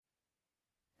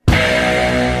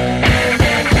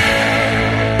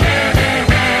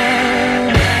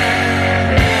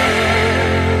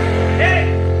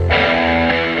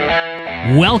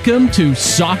Welcome to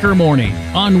Soccer Morning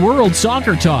on World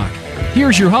Soccer Talk.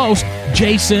 Here's your host,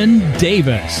 Jason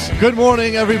Davis. Good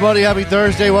morning, everybody. Happy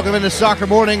Thursday. Welcome into Soccer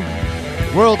Morning,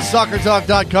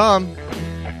 worldsoccertalk.com.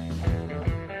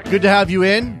 Good to have you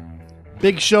in.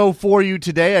 Big show for you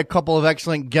today. A couple of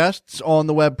excellent guests on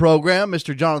the web program.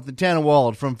 Mr. Jonathan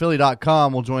Tannenwald from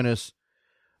Philly.com will join us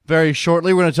very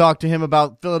shortly. We're going to talk to him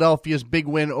about Philadelphia's big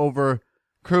win over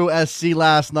Crew SC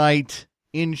last night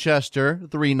in Chester,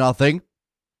 3-0.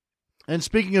 And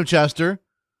speaking of Chester,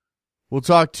 we'll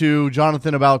talk to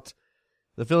Jonathan about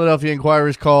the Philadelphia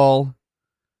Inquirer's call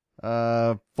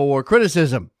for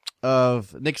criticism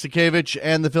of Nick Sakiewicz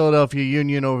and the Philadelphia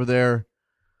Union over their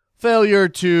failure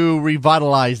to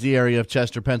revitalize the area of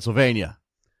Chester, Pennsylvania.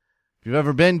 If you've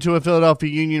ever been to a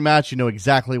Philadelphia Union match, you know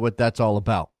exactly what that's all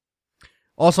about.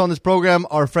 Also on this program,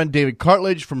 our friend David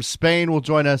Cartlidge from Spain will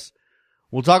join us.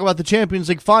 We'll talk about the Champions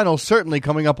League final, certainly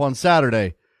coming up on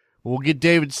Saturday. We'll get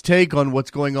David's take on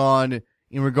what's going on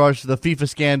in regards to the FIFA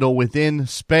scandal within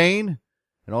Spain,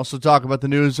 and also talk about the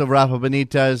news of Rafa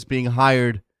Benitez being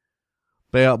hired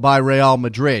by Real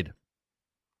Madrid.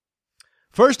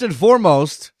 First and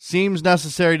foremost, seems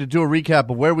necessary to do a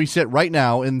recap of where we sit right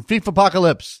now in FIFA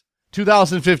Apocalypse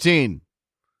 2015.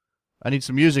 I need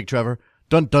some music, Trevor.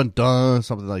 Dun, dun, dun,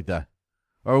 something like that.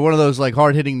 Or one of those like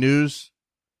hard-hitting news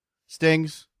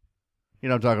stings. You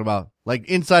know what I'm talking about. Like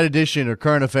Inside Edition or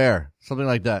Current Affair. Something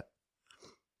like that.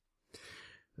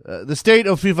 The state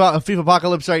of FIFA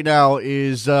Apocalypse right now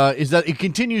is that it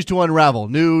continues to unravel.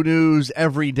 New news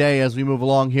every day as we move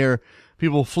along here.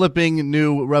 People flipping,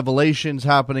 new revelations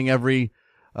happening every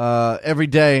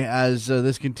day as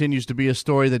this continues to be a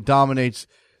story that dominates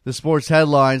the sports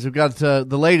headlines. We've got the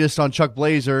latest on Chuck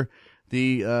Blazer.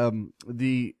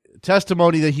 The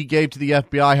testimony that he gave to the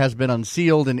FBI has been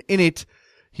unsealed, and in it,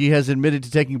 he has admitted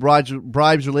to taking bribes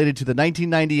related to the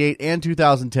 1998 and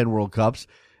 2010 World Cups,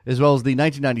 as well as the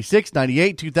 1996,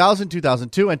 98, 2000,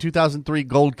 2002, and 2003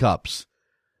 Gold Cups.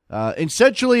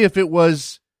 Essentially, if it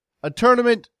was a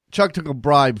tournament, Chuck took a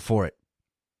bribe for it.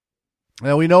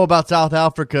 Now, we know about South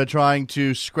Africa trying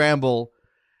to scramble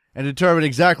and determine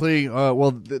exactly,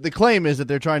 the claim is that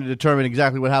they're trying to determine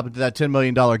exactly what happened to that $10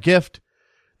 million gift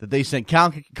that they sent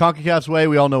CONCACAF's way.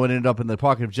 We all know it ended up in the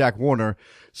pocket of Jack Warner.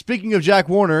 Speaking of Jack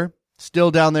Warner, still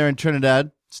down there in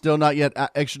Trinidad, still not yet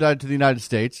extradited to the United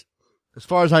States. As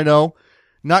far as I know,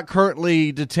 not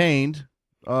currently detained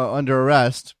under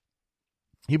arrest.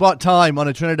 He bought time on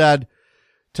a Trinidad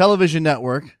television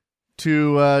network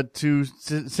to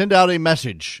send out a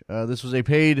message. This was a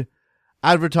paid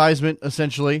advertisement,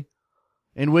 essentially,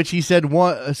 in which he said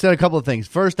a couple of things.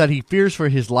 First, that he fears for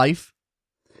his life,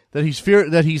 that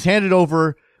he's handed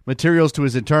over materials to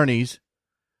his attorneys,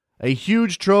 a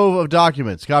huge trove of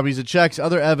documents, copies of checks,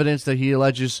 other evidence that he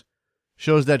alleges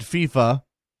shows that FIFA,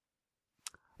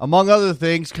 among other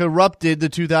things, corrupted the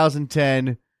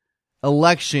 2010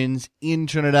 elections in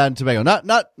Trinidad and Tobago. Not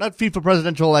FIFA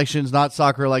presidential elections, not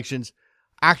soccer elections,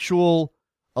 actual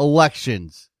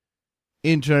elections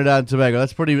in Trinidad and Tobago.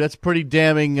 That's pretty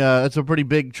damning. That's a pretty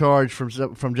big charge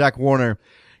from Jack Warner.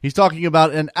 He's talking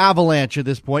about an avalanche at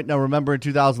this point. Now, remember, in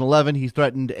 2011, he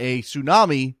threatened a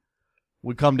tsunami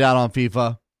would come down on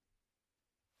FIFA.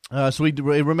 So it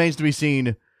remains to be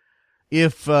seen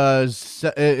if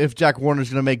Jack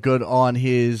Warner's going to make good on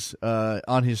his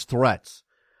threats.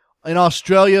 In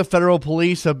Australia, federal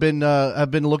police have been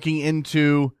looking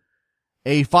into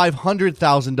a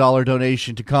 $500,000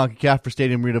 donation to CONCACAF for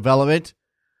stadium redevelopment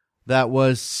that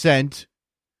was sent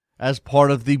as part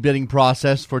of the bidding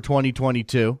process for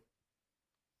 2022.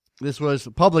 This was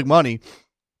public money,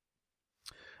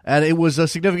 and it was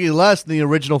significantly less than the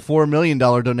original $4 million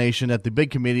donation that the bid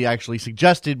committee actually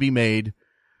suggested be made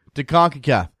to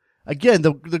CONCACAF. Again,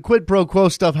 the quid pro quo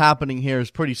stuff happening here is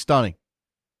pretty stunning.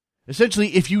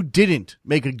 Essentially, if you didn't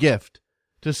make a gift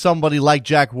to somebody like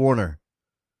Jack Warner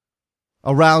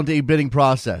around a bidding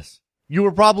process, you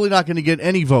were probably not going to get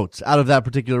any votes out of that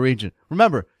particular region.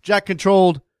 Remember, Jack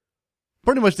controlled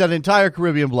pretty much that entire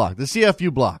Caribbean block, the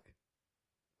CFU block.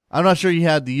 I'm not sure he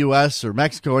had the U.S. or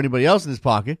Mexico or anybody else in his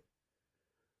pocket.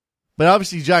 But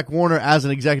obviously Jack Warner, as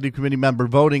an executive committee member,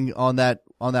 voting on that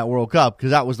World Cup, because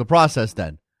that was the process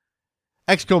then.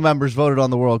 Exco members voted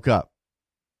on the World Cup.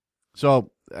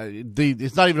 So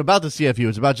it's not even about the CFU.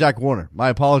 It's about Jack Warner. My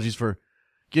apologies for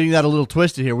getting that a little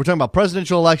twisted here. We're talking about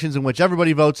presidential elections in which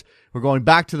everybody votes. We're going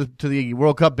back to the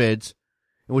World Cup bids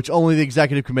in which only the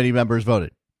executive committee members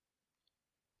voted.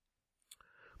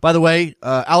 By the way,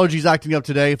 allergies acting up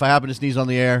today. If I happen to sneeze on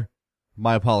the air,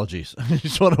 my apologies. I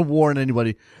just want to warn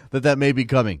anybody that may be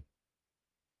coming.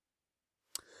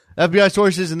 FBI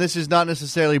sources, and this is not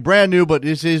necessarily brand new, but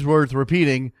this is worth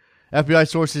repeating, FBI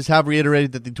sources have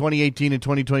reiterated that the 2018 and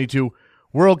 2022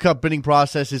 World Cup bidding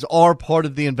processes are part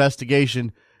of the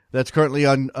investigation that's currently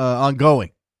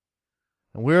ongoing.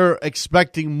 And we're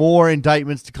expecting more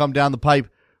indictments to come down the pipe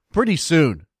pretty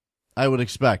soon, I would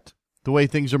expect, the way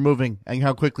things are moving and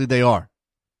how quickly they are.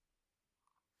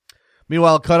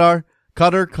 Meanwhile, Qatar,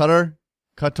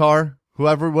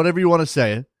 whatever you want to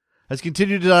say it, has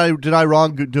continued to deny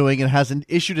wrongdoing and has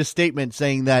issued a statement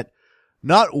saying that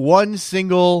not one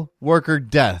single worker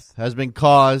death has been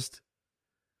caused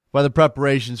by the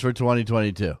preparations for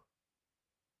 2022.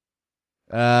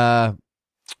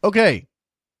 Okay.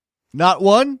 Not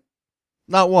one?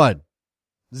 Not one.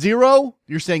 Zero?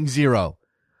 You're saying zero.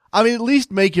 I mean, at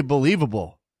least make it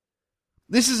believable.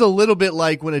 This is a little bit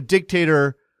like when a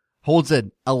dictator holds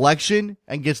an election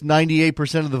and gets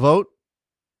 98% of the vote.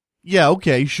 Yeah,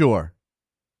 okay, sure.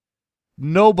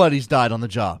 Nobody's died on the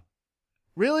job.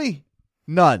 Really?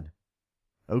 None.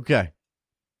 Okay.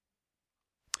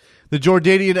 The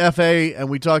Jordanian FA, and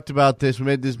we talked about this,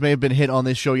 this may have been hit on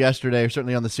this show yesterday, or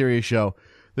certainly on the Sirius show.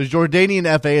 The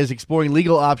Jordanian FA is exploring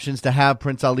legal options to have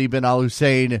Prince Ali bin Al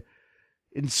Hussein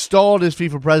installed as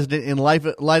FIFA president in light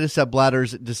of Sepp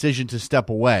Blatter's decision to step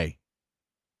away.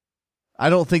 I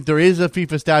don't think there is a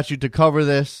FIFA statute to cover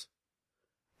this,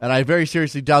 and I very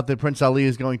seriously doubt that Prince Ali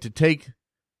is going to take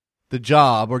the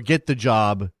job or get the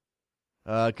job,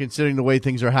 considering the way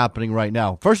things are happening right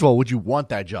now. First of all, would you want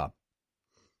that job?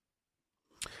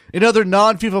 In other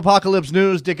non-FIFA apocalypse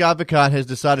news, Dick Advocaat has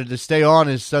decided to stay on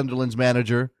as Sunderland's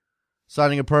manager,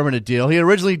 signing a permanent deal. He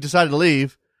originally decided to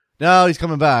leave. Now he's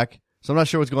coming back, so I'm not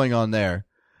sure what's going on there.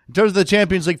 In terms of the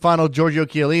Champions League final, Giorgio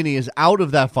Chiellini is out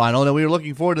of that final, and we were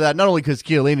looking forward to that not only because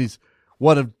Chiellini's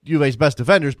one of Juve's best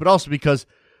defenders, but also because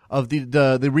of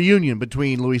the reunion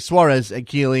between Luis Suarez and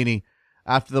Chiellini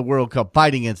after the World Cup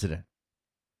fighting incident.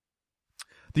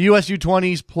 The US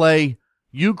U20s play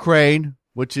Ukraine,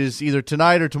 which is either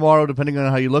tonight or tomorrow, depending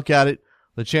on how you look at it.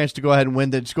 The chance to go ahead and win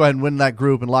that. Just go ahead and win that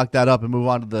group and lock that up and move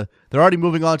on to they're already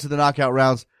moving on to the knockout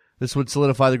rounds. This would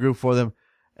solidify the group for them.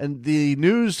 And the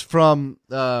news from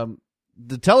the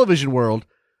television world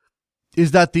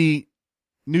is that the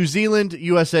New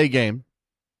Zealand-USA game,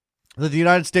 that the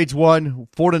United States won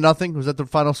 4-0, was that the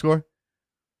final score?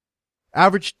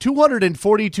 Averaged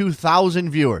 242,000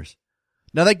 viewers.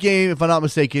 Now that game, if I'm not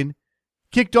mistaken,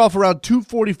 kicked off around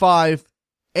 2:45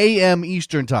 a.m.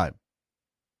 Eastern time.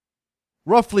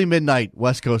 Roughly midnight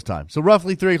West Coast time. So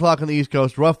roughly 3 o'clock on the East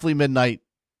Coast, roughly midnight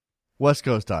West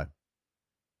Coast time.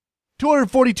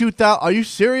 242,000. Are you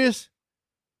serious?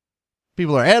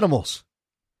 People are animals.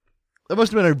 That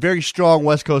must have been a very strong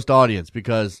West Coast audience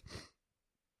because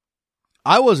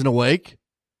I wasn't awake.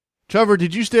 Trevor,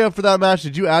 did you stay up for that match?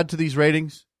 Did you add to these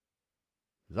ratings?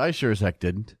 Because I sure as heck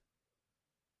didn't.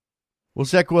 We'll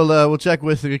check with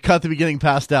cut the beginning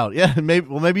passed out. Yeah,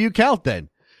 maybe you count then.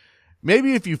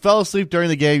 Maybe if you fell asleep during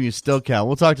the game, you still count.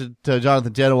 We'll talk to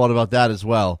Jonathan Tannenwald about that as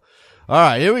well. All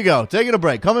right, here we go. Taking a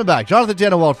break. Coming back. Jonathan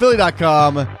Tannenwald,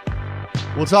 Philly.com.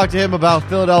 We'll talk to him about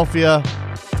Philadelphia,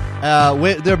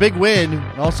 their big win,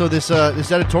 and also this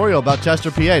editorial about Chester,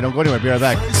 PA. Don't go anywhere. Be right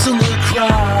back.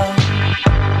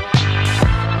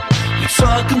 You're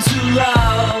talking too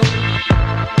loud,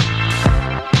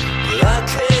 but I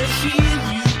can't hear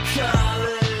you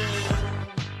calling.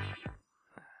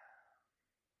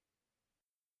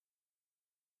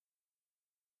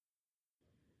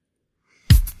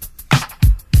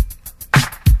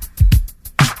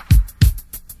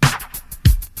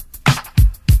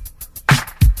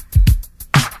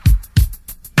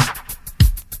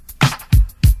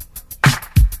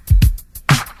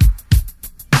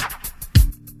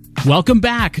 Welcome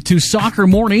back to Soccer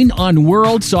Morning on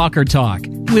World Soccer Talk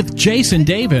with Jason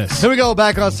Davis. Here we go,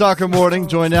 back on Soccer Morning,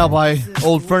 joined now by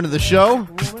old friend of the show,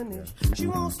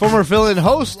 former fill-in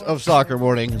host of Soccer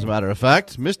Morning, as a matter of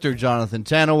fact, Mr. Jonathan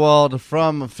Tannenwald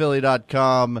from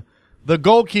Philly.com, the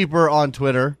goalkeeper on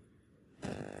Twitter.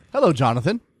 Hello,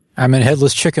 Jonathan. I'm in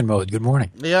headless chicken mode. Good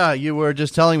morning. Yeah, you were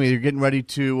just telling me you're getting ready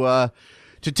to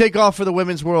take off for the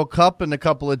Women's World Cup in a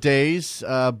couple of days.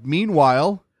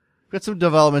 Meanwhile, got some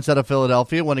developments out of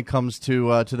Philadelphia when it comes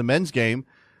to the men's game.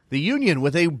 The Union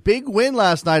with a big win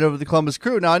last night over the Columbus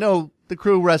Crew. Now, I know the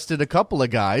Crew rested a couple of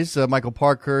guys. Michael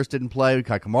Parkhurst didn't play.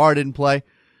 Kai Kamara didn't play.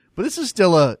 But this is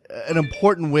still an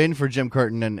important win for Jim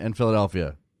Curtin and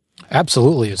Philadelphia.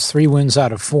 Absolutely. It's 3 wins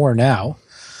out of 4 now.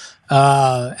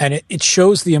 And it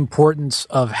shows the importance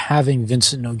of having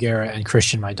Vincent Nogueira and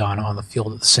Christian Maidana on the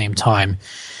field at the same time,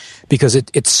 because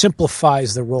it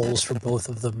simplifies the roles for both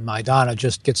of them. Maidana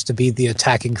just gets to be the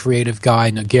attacking creative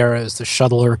guy. Nogueira is the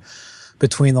shuttler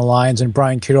between the lines, and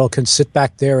Brian Carroll can sit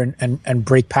back there and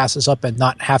break passes up and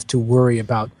not have to worry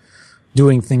about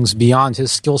doing things beyond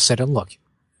his skill set. And look,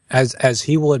 as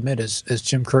he will admit, as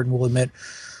Jim Curtin will admit,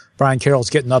 Brian Carroll's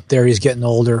getting up there. He's getting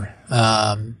older,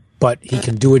 but he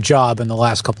can do a job. In the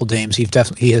last couple of games,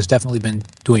 he has definitely been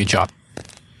doing a job.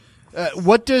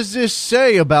 What does this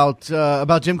say about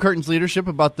Jim Curtin's leadership,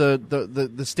 about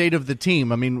the state of the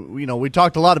team? I mean, we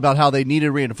talked a lot about how they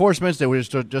needed reinforcements. They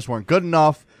just weren't good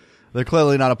enough. They're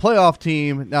clearly not a playoff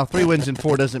team. Now, 3 wins in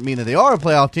 4 doesn't mean that they are a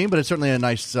playoff team, but it's certainly a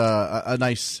nice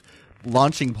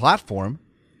launching platform.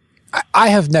 I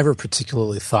have never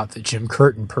particularly thought that Jim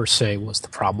Curtin per se was the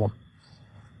problem.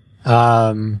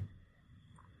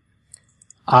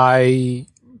 I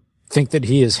think that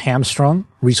he is hamstrung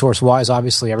resource-wise.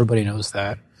 Obviously, everybody knows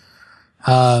that.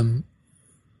 And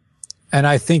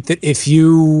I think that if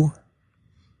you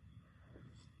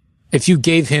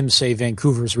gave him, say,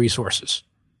 Vancouver's resources,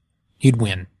 he'd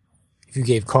win. If you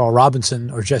gave Carl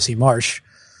Robinson or Jesse Marsh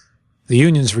the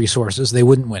Union's resources, they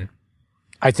wouldn't win.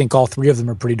 I think all 3 of them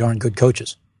are pretty darn good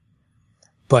coaches.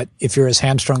 But if you're as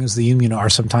hamstrung as the Union are,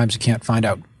 sometimes you can't find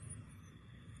out.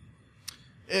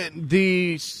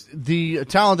 The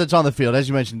talent that's on the field, as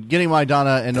you mentioned, getting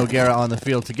Maidana and Nogueira on the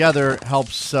field together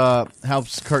helps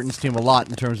Curtin's team a lot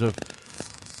in terms of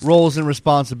roles and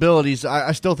responsibilities.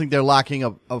 I still think they're lacking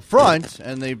up front,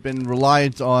 and they've been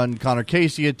reliant on Connor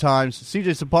Casey at times.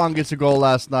 CJ Sapong gets a goal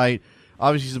last night.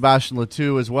 Obviously, Sebastian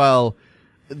Letou as well.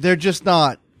 They're just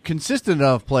not consistent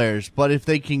enough players, but if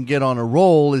they can get on a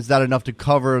roll, is that enough to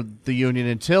cover the Union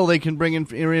until they can bring in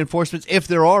reinforcements, if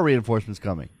there are reinforcements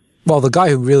coming? Well, the guy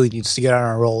who really needs to get on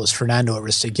a roll is Fernando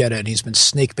Aristeguieta, and he's been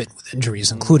snake-bitten with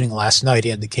injuries, including last night. He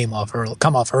had to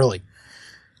come off early.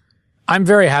 I'm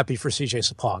very happy for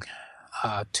CJ Sapong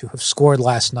to have scored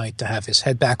last night, to have his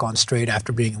head back on straight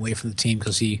after being away from the team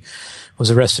because he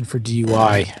was arrested for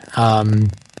DUI.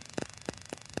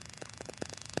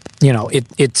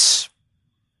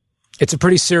 It's a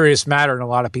pretty serious matter, and a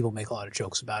lot of people make a lot of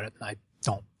jokes about it, and I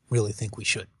don't really think we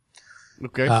should.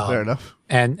 Okay, fair enough.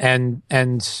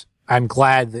 And I'm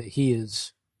glad that he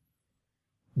is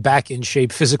back in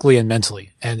shape physically and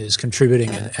mentally, and is contributing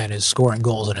and is scoring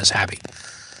goals and is happy.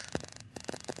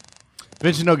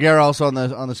 Vincent Nogueira also on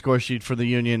the score sheet for the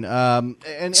Union.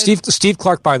 And Steve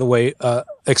Clark, by the way,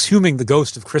 exhuming the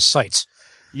ghost of Chris Seitz.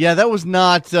 Yeah, that was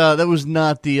not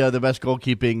the best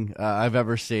goalkeeping I've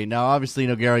ever seen. Now, obviously,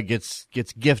 Nogueira gets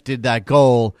gifted that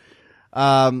goal.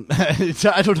 I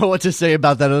don't know what to say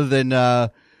about that other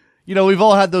than we've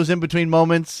all had those in between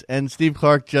moments, and Steve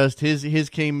Clark just his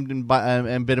came and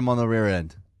bit him on the rear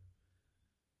end.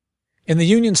 In the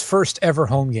Union's first ever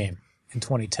home game in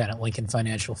 2010 at Lincoln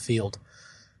Financial Field,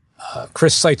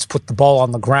 Chris Seitz put the ball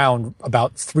on the ground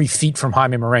about 3 feet from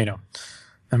Jaime Moreno.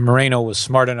 And Moreno was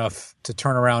smart enough to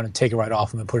turn around and take it right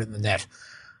off him and put it in the net.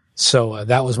 So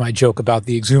that was my joke about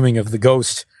the exhuming of the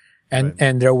ghost.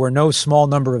 And there were no small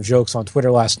number of jokes on Twitter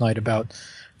last night about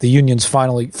the Union's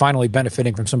finally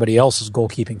benefiting from somebody else's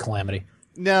goalkeeping calamity.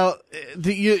 Now,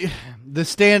 the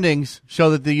standings show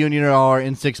that the Union are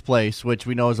in 6th place, which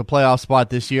we know is a playoff spot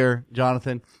this year,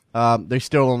 Jonathan. They're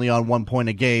still only on 1 point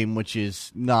a game, which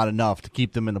is not enough to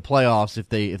keep them in the playoffs if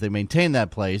they maintain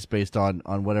that place based on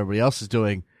what everybody else is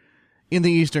doing in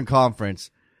the Eastern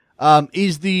Conference.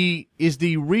 Is the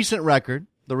recent record,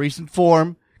 the recent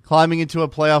form, climbing into a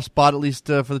playoff spot, at least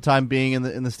for the time being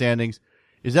in the standings,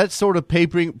 is that sort of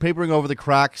papering over the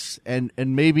cracks and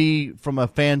maybe from a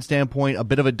fan standpoint a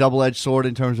bit of a double-edged sword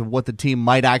in terms of what the team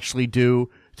might actually do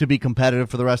to be competitive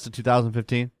for the rest of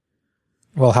 2015?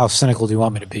 Well, how cynical do you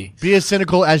want me to be? Be as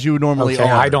cynical as you normally are.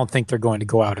 I don't think they're going to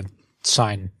go out and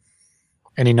sign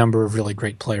any number of really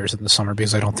great players in the summer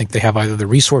because I don't think they have either the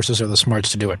resources or the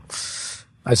smarts to do it.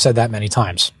 I've said that many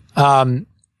times. The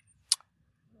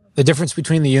difference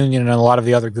between the Union and a lot of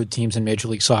the other good teams in Major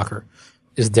League Soccer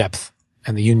is depth,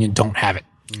 and the Union don't have it.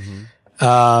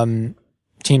 Mm-hmm.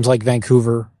 Teams like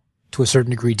Vancouver, to a certain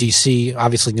degree DC,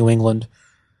 obviously New England,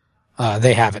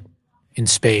 they have it in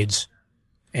spades.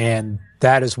 And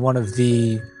that is one of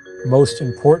the most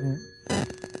important.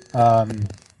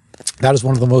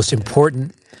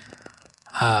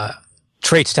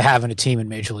 Traits to have in a team in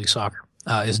Major League Soccer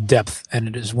is depth, and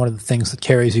it is one of the things that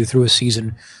carries you through a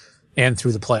season and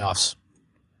through the playoffs.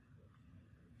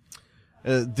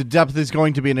 The depth is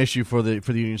going to be an issue for the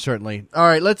Union, certainly. All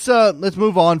right, let's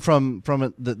move on from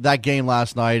that game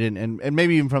last night and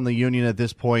maybe even from the Union at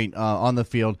this point on the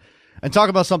field. And talk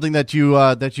about something that you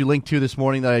linked to this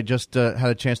morning that I just had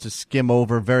a chance to skim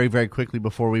over very, very quickly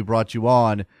before we brought you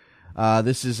on.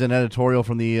 This is an editorial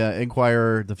from the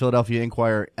Inquirer, the Philadelphia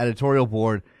Inquirer editorial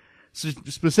board,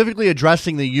 specifically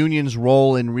addressing the union's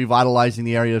role in revitalizing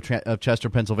the area of Chester,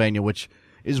 Pennsylvania, which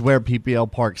is where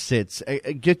PPL Park sits.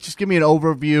 Just give me an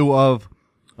overview of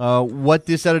what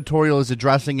this editorial is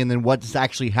addressing and then what's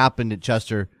actually happened at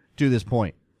Chester to this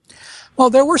point. Well,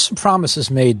 there were some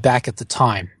promises made back at the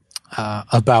time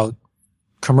about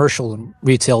commercial and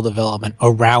retail development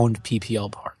around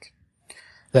PPL Park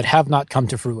that have not come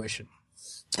to fruition.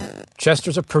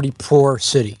 Chester's a pretty poor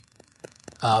city.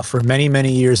 For many,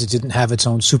 many years, it didn't have its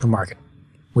own supermarket,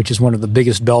 which is one of the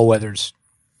biggest bellwethers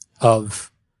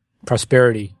of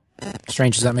prosperity,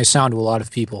 strange as that may sound to a lot of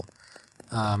people.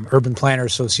 Urban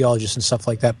planners, sociologists, and stuff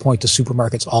like that point to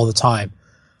supermarkets all the time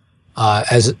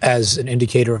as an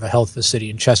indicator of a health of the city.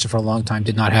 And Chester, for a long time,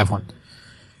 did not have one.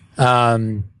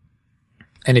 And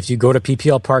if you go to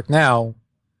PPL Park now,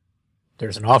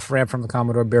 there's an off-ramp from the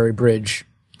Commodore Barry Bridge,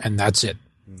 and that's it.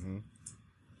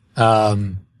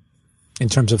 Mm-hmm. In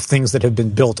terms of things that have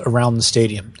been built around the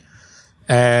stadium.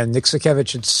 And Nick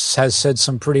Sakevich has said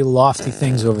some pretty lofty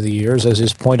things over the years, as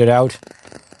is pointed out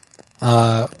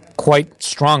quite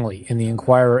strongly in the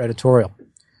Inquirer editorial.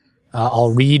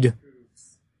 I'll read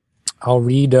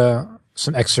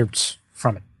some excerpts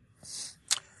from it.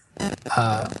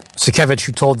 Sakevich,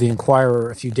 who told the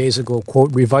Inquirer a few days ago,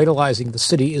 quote, "Revitalizing the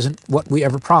city isn't what we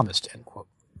ever promised," end quote.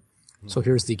 So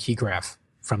here's the key graph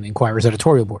from the Inquirer's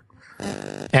editorial board.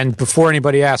 And before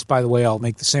anybody asks, by the way, I'll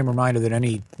make the same reminder that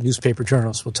any newspaper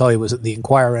journalist will tell you is that the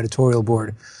Inquirer editorial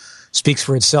board speaks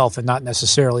for itself and not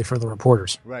necessarily for the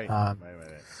reporters. Right.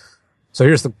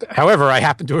 So however, I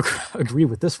happen to agree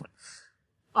with this one.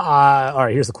 All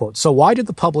right, here's the quote. "So why did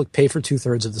the public pay for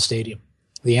 2/3 of the stadium?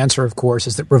 The answer, of course,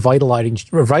 is that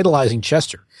revitalizing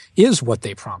Chester is what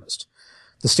they promised.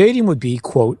 The stadium would be,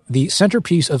 quote, the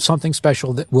centerpiece of something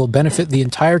special that will benefit the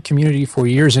entire community for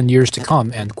years and years to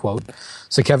come, end quote,"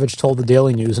 Sakevich told the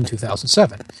Daily News in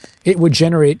 2007. "It would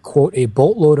generate, quote, a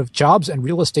boatload of jobs and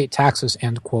real estate taxes,"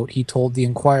 end quote, he told the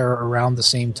Inquirer around the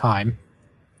same time,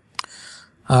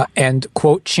 and,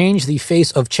 quote, "change the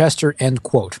face of Chester," end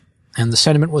quote. And the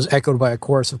sentiment was echoed by a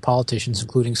chorus of politicians,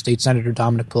 including State Senator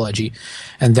Dominic Pileggi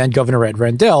and then Governor Ed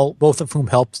Rendell, both of whom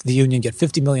helped the union get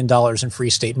 $50 million in free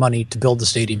state money to build the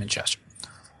stadium in Chester.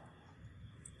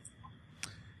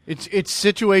 It's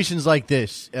situations like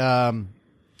this, and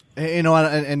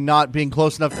not being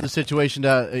close enough to the situation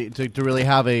to really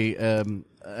have an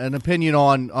opinion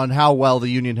on how well the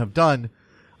union have done.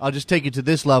 I'll just take it to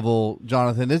this level,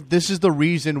 Jonathan. This is the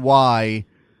reason why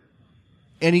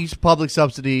any public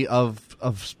subsidy of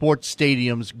sports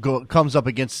stadiums comes up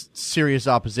against serious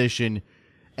opposition,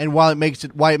 and why it makes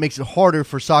it harder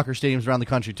for soccer stadiums around the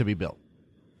country to be built.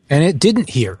 And it didn't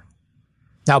here.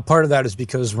 Now, part of that is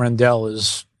because Rendell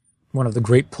is one of the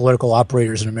great political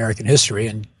operators in American history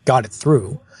and got it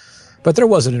through. But there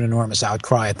wasn't an enormous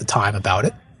outcry at the time about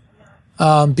it,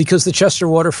 because the Chester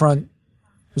waterfront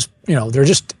was,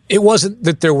 it wasn't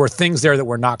that there were things there that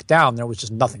were knocked down. There was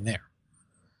just nothing there.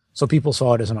 So people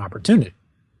saw it as an opportunity.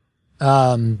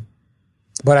 But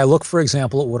I look, for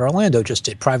example, at what Orlando just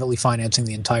did, privately financing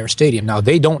the entire stadium. Now,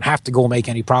 they don't have to go make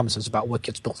any promises about what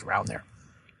gets built around there.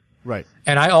 Right.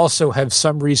 And I also have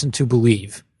some reason to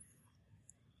believe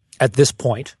at this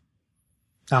point,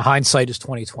 now hindsight is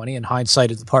 2020, and hindsight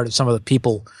is the part of some of the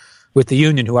people with the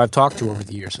union who I've talked to over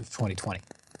the years of 2020.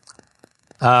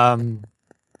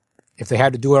 If they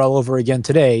had to do it all over again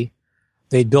today,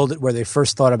 they'd build it where they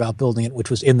first thought about building it, which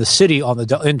was in the city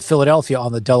in Philadelphia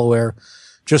on the Delaware,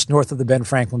 just north of the Ben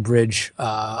Franklin Bridge,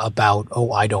 about,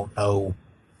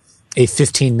 a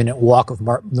 15-minute walk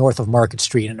north of Market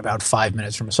Street and about 5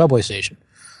 minutes from a subway station.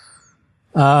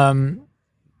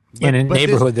 In a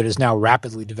neighborhood that is now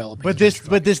rapidly developing.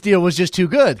 But this deal was just too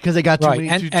good because they got too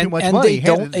much money.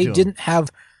 They didn't have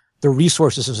the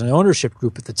resources as an ownership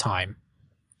group at the time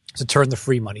to turn the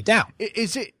free money down.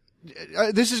 Is it?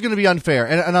 This is going to be unfair,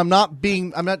 and I'm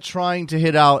not trying to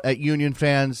hit out at Union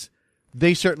fans.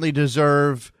 They certainly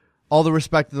deserve all the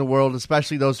respect in the world,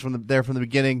 especially those from the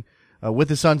beginning, with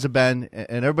the Sons of Ben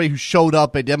and everybody who showed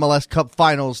up at MLS Cup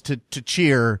Finals to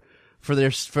cheer for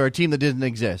a team that didn't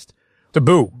exist. To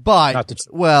boo, but not to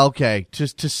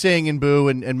to sing and boo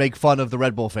and make fun of the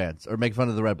Red Bull fans or make fun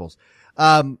of the Red Bulls.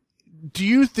 Do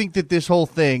you think that this whole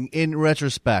thing, in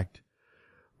retrospect,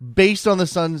 based on the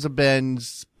Sons of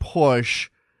Ben's push,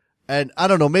 and I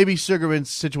don't know, maybe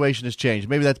Sugarman's situation has changed.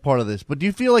 Maybe that's part of this. But do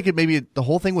you feel like the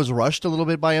whole thing was rushed a little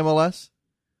bit by MLS?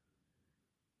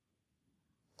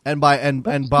 And by the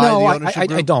ownership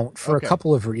group? I don't, for a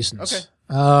couple of reasons.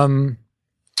 Okay.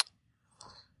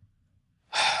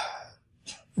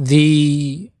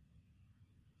 The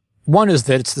one is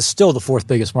that it's still the fourth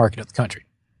biggest market in the country.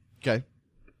 Okay.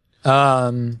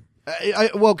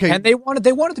 Okay. And they wanted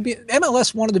to be,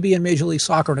 MLS wanted to be in Major League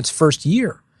Soccer in its first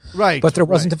year. Right. But there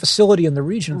wasn't a facility in the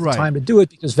region at the time to do it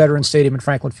because Veterans Stadium and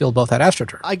Franklin Field both had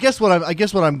AstroTurf. I guess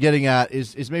what I'm getting at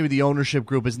is maybe the ownership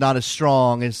group is not as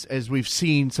strong as we've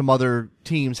seen some other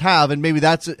teams have, and maybe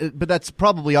that's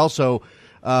probably also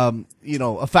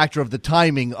a factor of the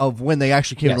timing of when they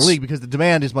actually came in the league, because the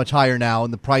demand is much higher now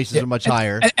and the prices are much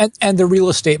higher. And the real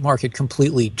estate market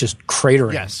completely just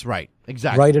cratering. Yes, right.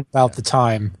 Exactly. Right at about the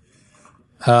time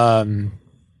when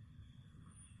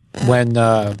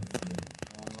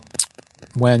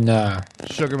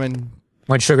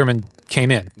Sugarman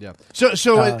came in. Yeah.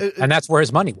 And that's where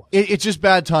his money was. It's just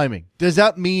bad timing. Does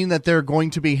that mean that they're going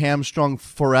to be hamstrung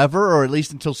forever, or at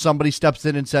least until somebody steps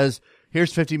in and says,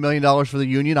 here's $50 million for the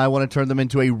Union, I want to turn them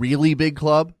into a really big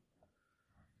club?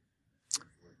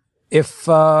 If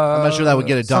I'm not sure that would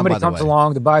get it done. Somebody comes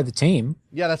along to buy the team.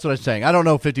 Yeah, that's what I'm saying. I don't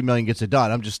know if $50 million gets it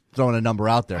done. I'm just throwing a number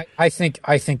out there. I think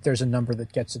there's a number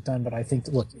that gets it done, but I think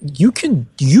look, you can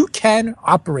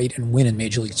operate and win in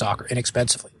Major League Soccer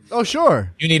inexpensively. Oh,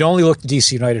 sure. You need only look to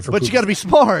DC United for. But you got to be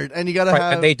smart, and you got to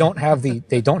have. And they don't have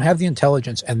the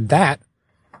intelligence, and that,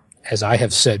 as I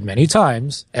have said many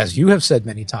times, as you have said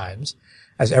many times,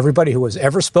 as everybody who has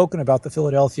ever spoken about the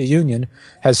Philadelphia Union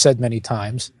has said many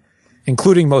times,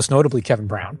 including most notably Kevin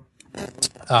Brown,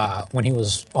 when he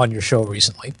was on your show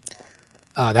recently,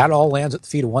 that all lands at the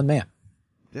feet of one man.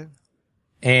 Yeah.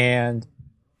 And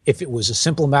if it was a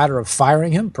simple matter of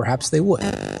firing him, perhaps they would.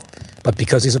 But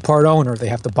because he's a part owner, they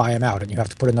have to buy him out, and you have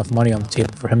to put enough money on the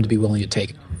table for him to be willing to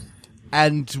take it.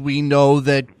 And we know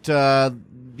that,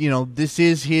 this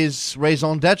is his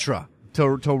raison d'etre to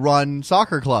run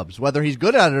soccer clubs. Whether he's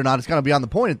good at it or not, it's kind of beyond the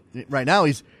point. Right now,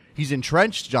 he's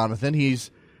entrenched, Jonathan.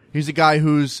 He's a guy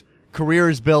whose career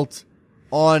is built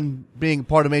on being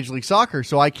part of Major League Soccer,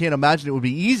 so I can't imagine it would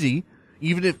be easy.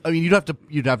 Even if you'd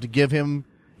have to give him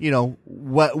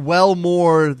well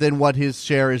more than what his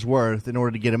share is worth in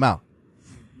order to get him out.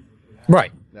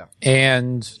 Right. Yeah.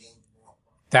 And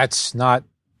that's not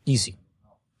easy.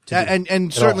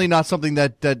 And certainly not something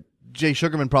that Jay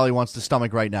Sugarman probably wants to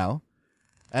stomach right now.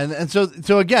 And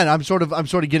so again, I'm sort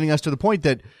of getting us to the point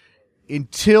that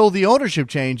until the ownership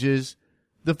changes,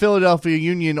 the Philadelphia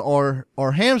Union are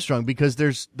hamstrung because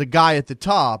there's the guy at the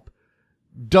top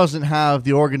doesn't have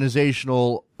the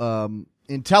organizational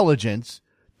intelligence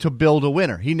to build a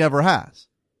winner. He never has.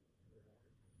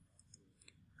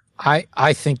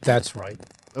 I think that's right.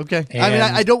 Okay.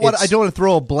 I don't want to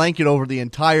throw a blanket over the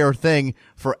entire thing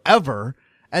forever.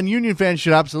 And Union fans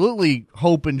should absolutely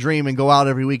hope and dream and go out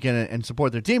every weekend and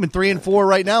support their team. And 3-4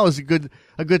 right now is a good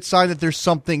sign that there's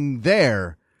something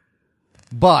there.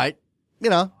 But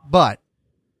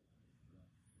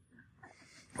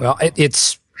well,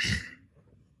 it's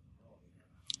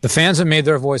the fans have made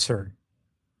their voice heard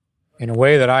in a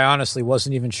way that I honestly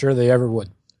wasn't even sure they ever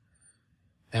would.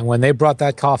 And when they brought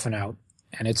that coffin out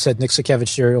and it said Nick Sakiewicz,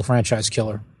 serial franchise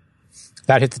killer,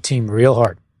 that hit the team real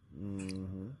hard.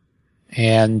 Mm-hmm.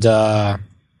 And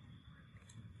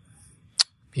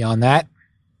beyond that,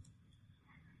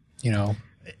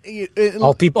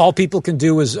 all people can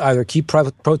do is either keep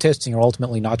protesting or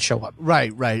ultimately not show up.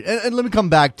 Right. And let me come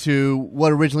back to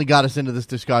what originally got us into this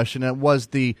discussion. It was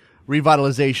the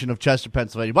revitalization of Chester,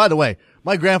 Pennsylvania. By the way,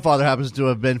 my grandfather happens to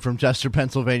have been from Chester,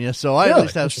 Pennsylvania, so I at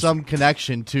least have some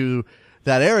connection to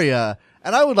that area.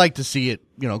 And I would like to see it,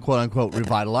 quote unquote,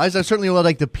 revitalized. I certainly would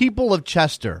like the people of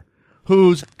Chester,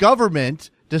 whose government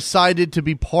decided to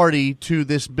be party to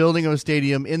this building of a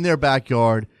stadium in their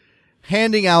backyard,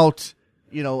 handing out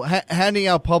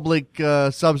public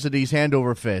subsidies hand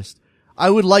over fist. I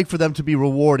would like for them to be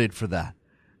rewarded for that,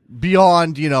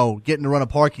 beyond getting to run a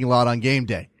parking lot on game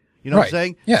day. You know what I'm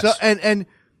saying? Yes. So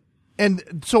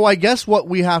and so I guess what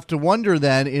we have to wonder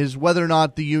then is whether or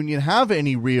not the union have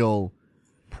any real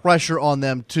pressure on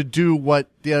them to do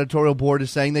what the editorial board is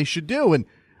saying they should do. And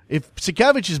if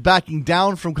Sakiewicz is backing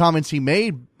down from comments he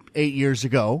made 8 years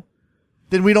ago,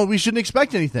 then we shouldn't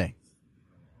expect anything.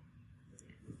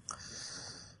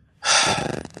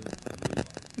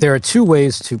 There are two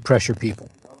ways to pressure people.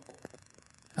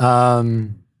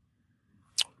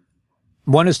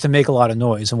 One is to make a lot of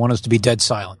noise, and one is to be dead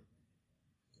silent.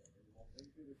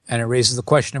 And it raises the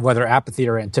question of whether apathy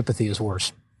or antipathy is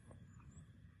worse.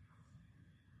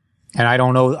 And I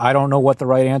don't know what the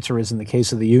right answer is in the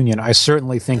case of the union. I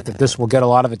certainly think that this will get a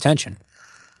lot of attention.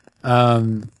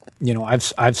 I've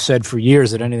said for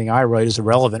years that anything I write is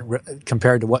irrelevant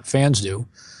compared to what fans do.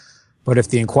 But if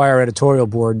the Inquirer editorial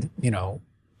board,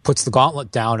 puts the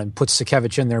gauntlet down and puts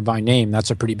Sakiewicz in there by name,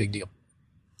 that's a pretty big deal.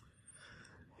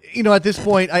 At this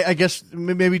point, I guess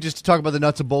maybe just to talk about the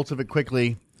nuts and bolts of it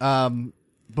quickly,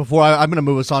 before I'm going to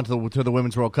move us on to the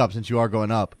Women's World Cup since you are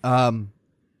going up.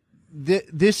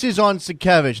 This is on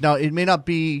Sakevich. Now, we may not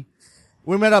be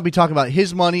talking about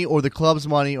his money or the club's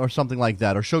money or something like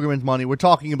that, or Sugarman's money. We're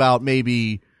talking about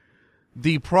maybe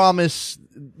the promises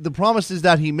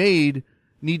that he made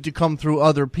need to come through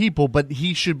other people, but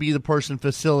he should be the person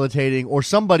facilitating, or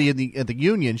somebody at the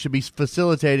union should be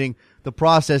facilitating the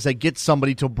process that gets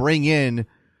somebody to bring in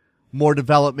more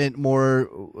development, more,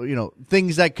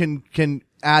 things that can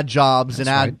add jobs and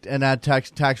add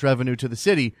tax revenue to the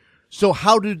city. So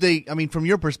how do they, from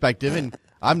your perspective, and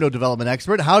I'm no development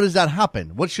expert, how does that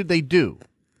happen? What should they do?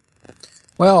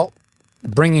 Well,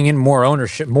 bringing in more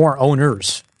ownership, more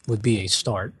owners would be a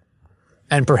start.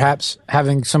 And perhaps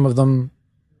having some of them,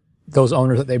 those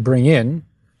owners that they bring in,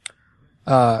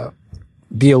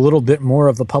 be a little bit more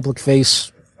of the public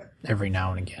face every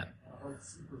now and again.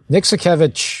 Nick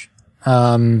Sakevich,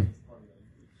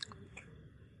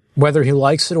 whether he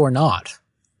likes it or not,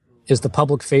 is the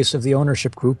public face of the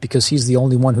ownership group because he's the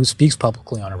only one who speaks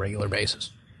publicly on a regular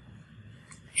basis.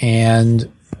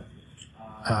 And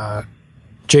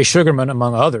Jay Sugarman,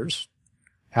 among others,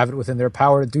 have it within their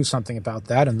power to do something about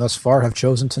that, and thus far have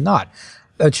chosen to not.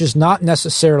 That's just not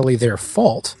necessarily their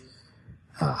fault.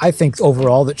 I think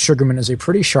overall that Sugarman is a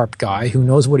pretty sharp guy who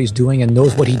knows what he's doing and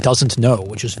knows what he doesn't know,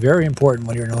 which is very important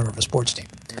when you're an owner of a sports team.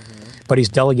 Mm-hmm. But he's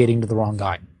delegating to the wrong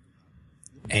guy.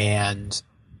 And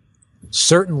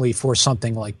certainly for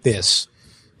something like this,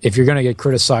 if you're going to get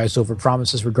criticized over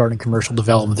promises regarding commercial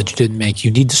development that you didn't make, you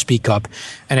need to speak up.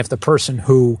 And if the person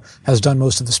who has done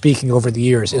most of the speaking over the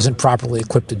years isn't properly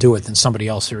equipped to do it, then somebody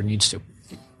else here needs to.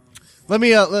 Let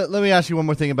me ask you one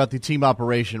more thing about the team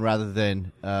operation rather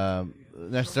than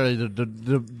necessarily the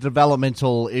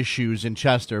developmental issues in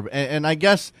Chester. And I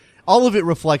guess all of it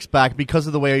reflects back, because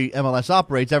of the way MLS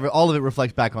operates, all of it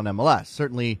reflects back on MLS.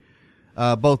 Certainly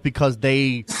both because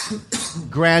they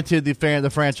granted the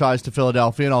franchise to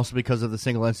Philadelphia and also because of the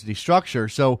single entity structure.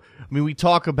 So, we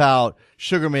talk about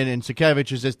Sugarman and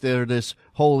Sakevich as if they're this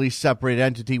wholly separate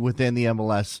entity within the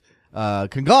MLS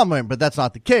conglomerate, but that's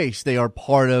not the case. They are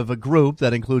part of a group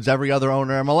that includes every other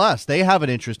owner MLS. They have an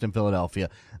interest in Philadelphia.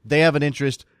 They have an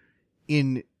interest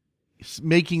in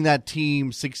making that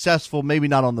team successful, maybe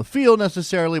not on the field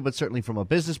necessarily, but certainly from a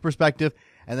business perspective.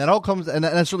 And that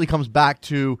certainly comes back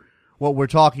to what we're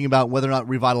talking about, whether or not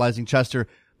revitalizing Chester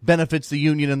benefits the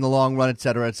union in the long run, et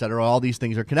cetera, et cetera. All these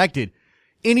things are connected.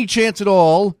 Any chance at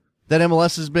all that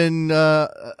MLS has been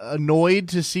annoyed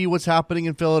to see what's happening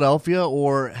in Philadelphia,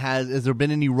 or has there been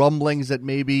any rumblings that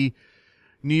maybe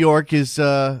New York is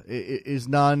not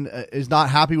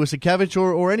happy with Sakevich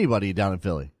or anybody down in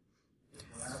Philly?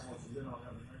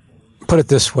 Put it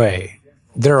this way,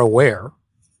 they're aware.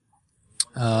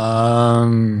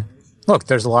 Look,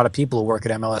 there's a lot of people who work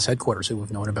at MLS headquarters who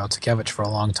have known about Sakevich for a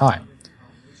long time.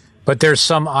 But there's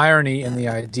some irony in the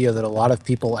idea that a lot of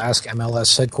people ask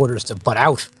MLS headquarters to butt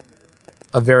out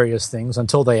of various things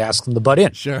until they ask them to butt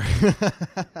in. Sure.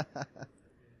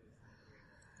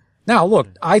 Now, look,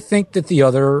 I think that the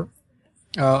other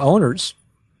owners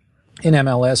in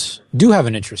MLS do have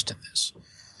an interest in this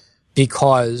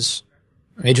because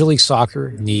Major League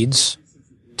Soccer needs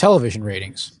television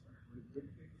ratings.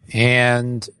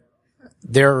 And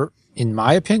there, in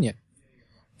my opinion,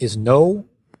 is no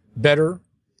better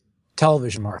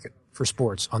television market for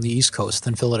sports on the East Coast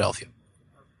than Philadelphia.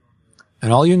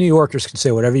 And all you New Yorkers can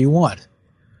say whatever you want,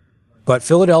 but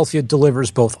Philadelphia delivers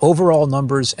both overall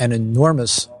numbers and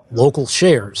enormous local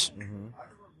shares,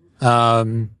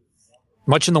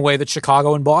 much in the way that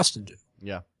Chicago and Boston do.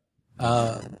 Yeah.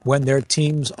 When their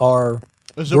teams are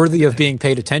worthy of being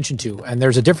paid attention to, and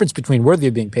there's a difference between worthy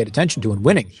of being paid attention to and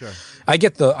winning. Sure. I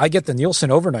get the Nielsen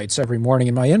overnights every morning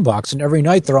in my inbox, and every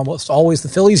night they're almost always the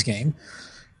Phillies game,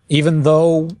 even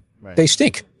though they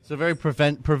stink. It's a very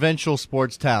provincial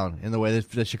sports town in the way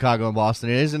that Chicago and Boston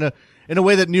is, in a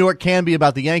way that New York can be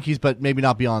about the Yankees, but maybe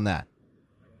not beyond that.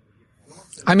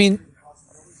 The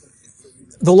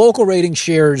local rating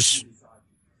shares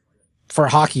for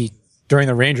hockey during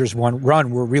the Rangers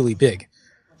run were really big.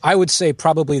 I would say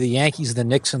probably the Yankees, the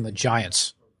Knicks, and the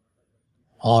Giants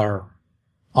are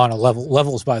on a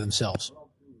levels by themselves,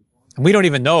 and we don't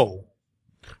even know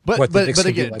what the Knicks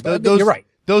again, like. But you're right.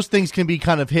 Those things can be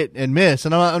kind of hit and miss,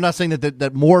 and I'm not saying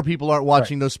that more people aren't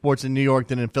watching those sports in New York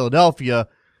than in Philadelphia,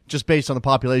 just based on the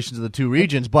populations of the two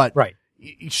regions. But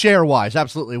share wise,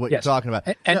 absolutely what you're talking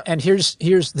about. And here's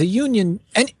the Union,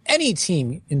 and any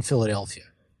team in Philadelphia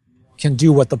can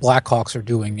do what the Blackhawks are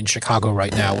doing in Chicago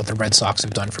right now, what the Red Sox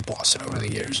have done for Boston over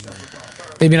the years.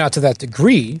 Maybe not to that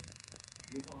degree,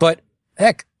 but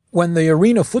heck, when the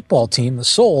arena football team, the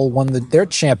Soul, won their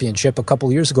championship a couple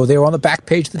of years ago, they were on the back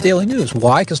page of the Daily News.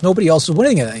 Why? Because nobody else was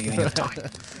winning at any time.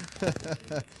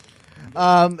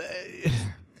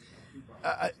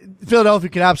 Philadelphia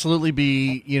can absolutely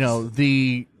be,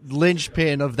 the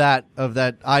linchpin of that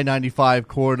I-95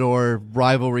 corridor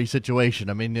rivalry situation.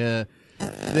 I mean,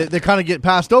 they kind of get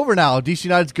passed over now. DC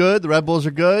United's good. The Red Bulls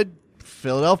are good.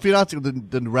 Philadelphia not.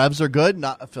 The Revs are good.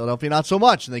 Philadelphia not so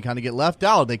much, and they kind of get left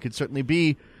out. They could certainly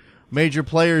be major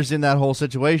players in that whole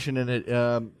situation,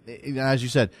 and as you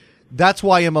said, that's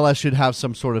why MLS should have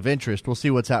some sort of interest. We'll see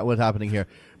what's happening here.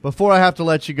 Before I have to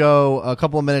let you go, a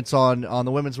couple of minutes on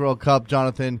the Women's World Cup,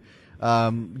 Jonathan,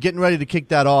 getting ready to kick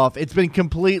that off. It's been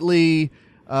completely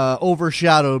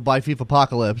overshadowed by FIFA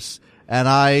Apocalypse, and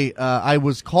I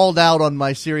was called out on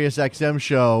my Sirius XM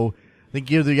show, I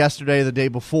think either yesterday or the day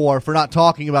before, for not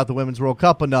talking about the Women's World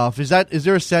Cup enough. Is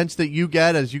there a sense that you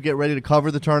get as you get ready to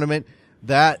cover the tournament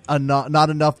that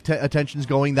not enough attention is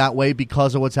going that way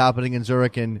because of what's happening in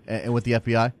Zurich and with the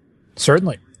FBI?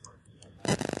 Certainly.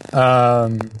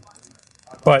 But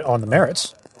on the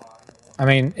merits, I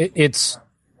mean, it's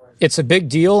a big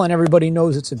deal, and everybody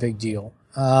knows it's a big deal.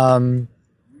 And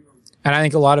I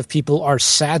think a lot of people are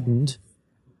saddened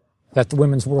that the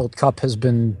Women's World Cup has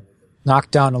been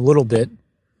knocked down a little bit,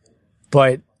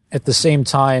 but at the same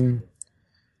time,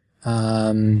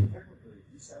 nobody's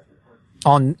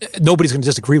going to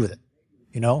disagree with it,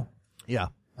 Yeah.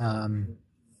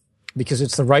 Because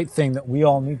it's the right thing that we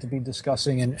all need to be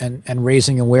discussing and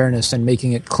raising awareness and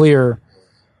making it clear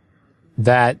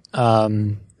that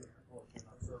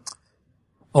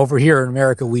over here in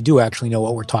America, we do actually know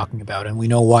what we're talking about, and we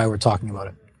know why we're talking about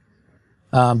it.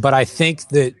 But I think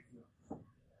that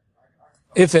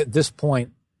if at this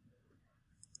point,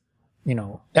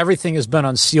 everything has been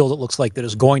unsealed, it looks like that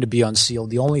is going to be unsealed.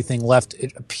 The only thing left,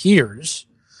 it appears,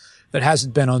 that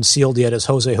hasn't been unsealed yet is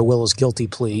Jose Huilla's guilty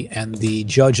plea, and the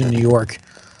judge in New York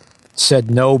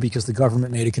said no because the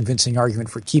government made a convincing argument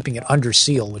for keeping it under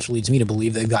seal, which leads me to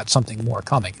believe they've got something more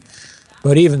coming.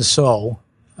 But even so,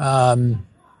 I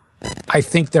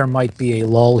think there might be a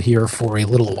lull here for a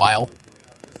little while.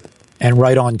 And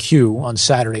right on cue, on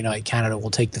Saturday night, Canada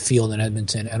will take the field in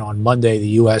Edmonton, and on Monday, the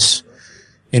U.S.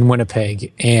 in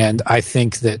Winnipeg. And I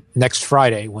think that next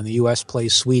Friday, when the U.S.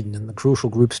 plays Sweden in the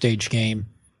crucial group stage game,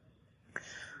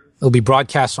 it'll be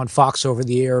broadcast on Fox over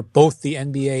the air. Both the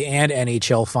NBA and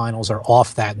NHL finals are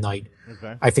off that night.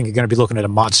 Okay. I think you're going to be looking at a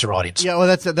monster audience. Yeah, well,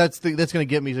 that's going to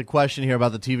get me the question here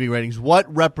about the TV ratings.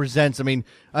 What represents? I mean,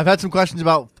 I've had some questions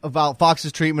about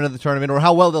Fox's treatment of the tournament or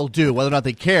how well they'll do. Whether or not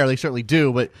they care, they certainly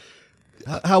do, but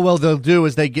how well they'll do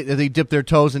is they dip their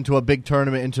toes into big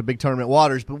tournament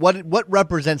waters. But what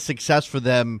represents success for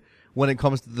them when it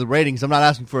comes to the ratings? I'm not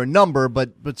asking for a number,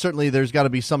 but certainly there's got to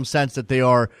be some sense that they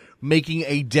are making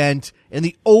a dent in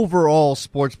the overall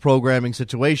sports programming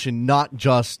situation, not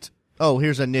just,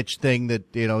 here's a niche thing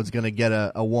that is going to get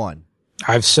a 1.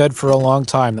 I've said for a long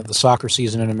time that the soccer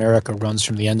season in America runs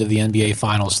from the end of the NBA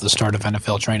Finals to the start of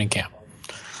NFL training camp.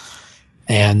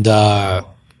 And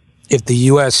if the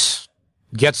U.S.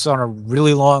 gets on a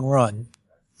really long run,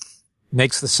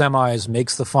 makes the semis,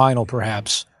 makes the final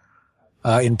perhaps,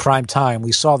 in prime time.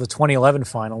 We saw the 2011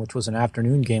 final, which was an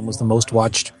afternoon game, was the most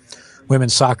watched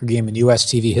women's soccer game in U.S.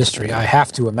 TV history. I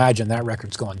have to imagine that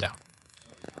record's going down.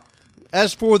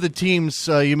 As for the teams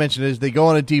you mentioned, as they go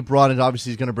on a deep run, and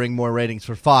obviously is going to bring more ratings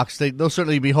for Fox, they'll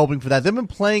certainly be hoping for that. They've been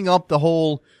playing up the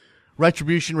whole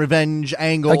retribution, revenge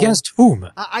angle. Against whom?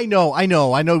 I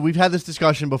know. We've had this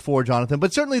discussion before, Jonathan,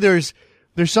 but certainly there's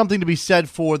something to be said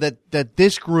for that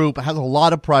this group has a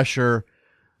lot of pressure.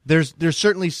 There's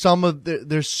certainly some of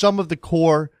the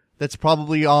core that's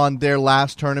probably on their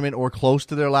last tournament or close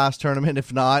to their last tournament.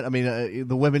 If not, I mean,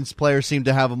 the women's players seem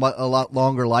to have a lot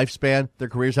longer lifespan. Their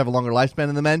careers have a longer lifespan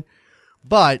than the men.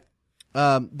 But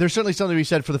there's certainly something to be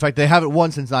said for the fact they haven't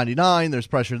won since '99. There's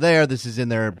pressure there. This is in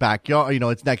their backyard.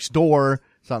 It's next door.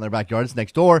 It's not in their backyard. It's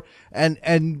next door. And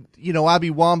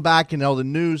Abby Wambach and all the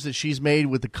news that she's made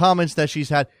with the comments that she's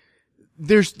had.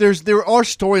 There are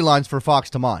storylines for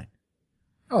Fox to mine.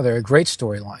 Oh, they're great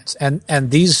storylines. And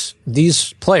these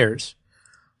players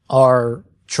are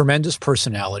tremendous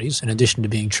personalities in addition to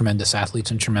being tremendous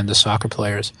athletes and tremendous soccer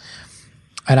players.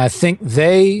 And I think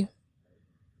they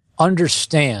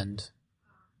understand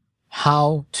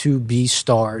how to be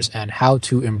stars and how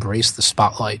to embrace the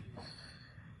spotlight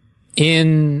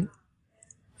in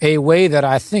a way that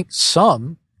I think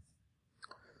some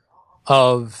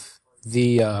of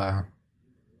the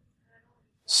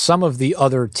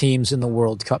other teams in the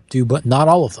World Cup do, but not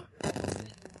all of them.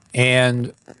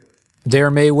 And there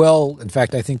may well, in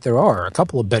fact, I think there are a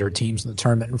couple of better teams in the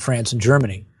tournament in France and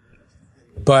Germany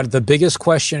But the biggest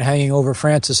question hanging over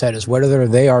France's head is whether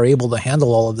they are able to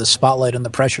handle all of this spotlight and the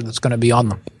pressure that's going to be on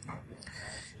them.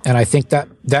 And I think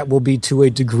that will be to a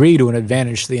degree to an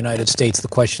advantage to the United States. The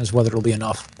question is whether it'll be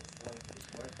enough.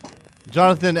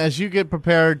 Jonathan, as you get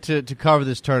prepared to cover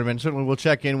this tournament, certainly we'll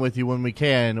check in with you when we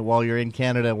can while you're in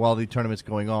Canada while the tournament's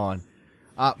going on.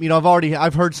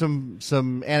 I've heard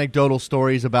some anecdotal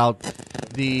stories about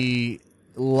the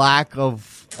lack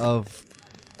of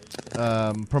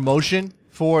promotion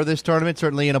for this tournament.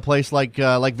 Certainly in a place like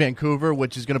Vancouver,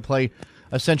 which is going to play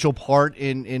a central part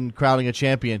in crowning a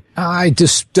champion.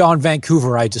 On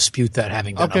Vancouver, I dispute that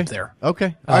having been up there.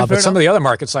 Okay, but some of the other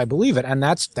markets, I believe it, and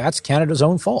that's Canada's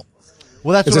own fault.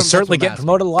 Well, that's it's certainly getting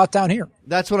promoted a lot down here.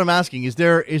 That's what I'm asking. Is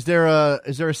there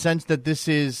a sense that this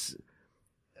is?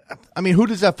 I mean, who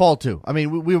does that fall to? I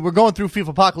mean, we're going through FIFA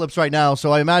apocalypse right now,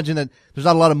 so I imagine that there's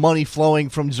not a lot of money flowing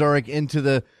from Zurich into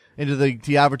the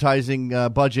advertising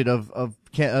budget of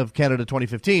Canada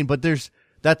 2015. But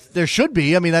there should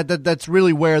be. I mean, that's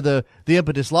really where the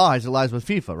impetus lies. It lies with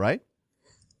FIFA, right?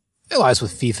 It lies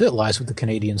with FIFA. It lies with the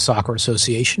Canadian Soccer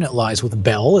Association. It lies with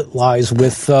Bell. It lies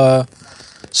with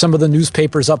some of the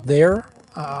newspapers up there,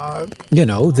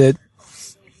 that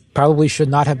probably should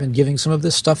not have been giving some of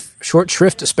this stuff short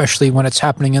shrift, especially when it's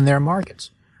happening in their markets.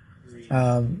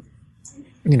 The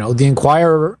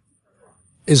Inquirer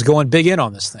is going big in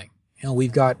on this thing.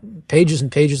 We've got pages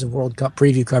and pages of World Cup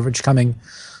preview coverage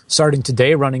starting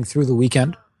today, running through the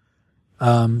weekend,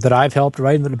 that I've helped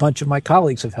write and that a bunch of my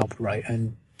colleagues have helped write.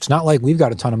 And it's not like we've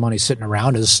got a ton of money sitting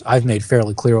around, as I've made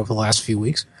fairly clear over the last few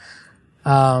weeks.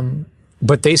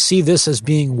 But they see this as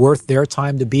being worth their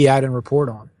time to be at and report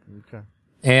on. Okay.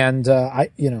 And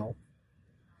I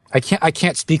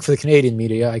can't speak for the Canadian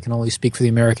media. I can only speak for the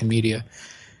American media.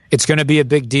 It's going to be a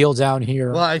big deal down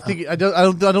here. Well, I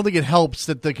don't think it helps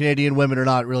that the Canadian women are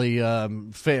not really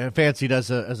fancied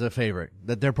as a favorite.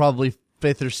 That they're probably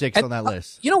fifth or sixth on that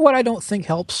list. You know what I don't think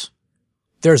helps?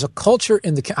 There's a culture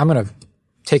I'm going to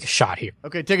take a shot here.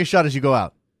 Okay, take a shot as you go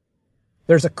out.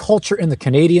 There's a culture in the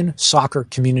Canadian soccer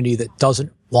community that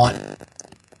doesn't want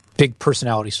big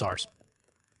personality stars.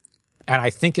 And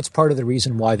I think it's part of the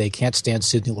reason why they can't stand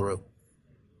Sydney Leroux.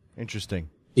 Interesting.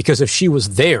 Because if she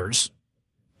was theirs,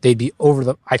 they'd be over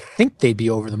the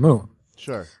moon.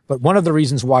 Sure. But one of the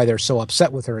reasons why they're so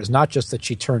upset with her is not just that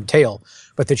she turned tail,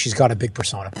 but that she's got a big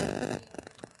persona.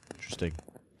 Interesting.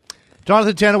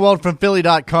 Jonathan Tannenwald from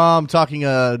Philly.com talking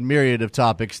a myriad of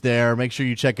topics there. Make sure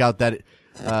you check out that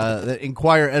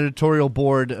Inquirer editorial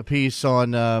board piece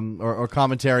on or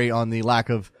commentary on the lack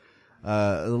of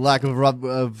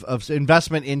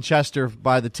investment in Chester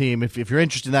by the team. If you're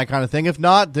interested in that kind of thing, if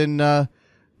not, then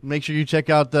make sure you check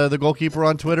out the goalkeeper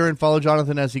on Twitter and follow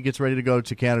Jonathan as he gets ready to go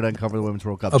to Canada and cover the Women's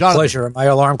World Cup. A pleasure. My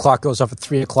alarm clock goes off at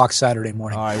 3:00 Saturday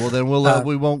morning. All right. Well, then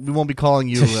we won't be calling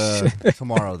you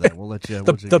tomorrow. Then we'll let you.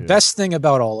 The best thing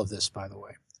about all of this, by the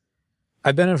way,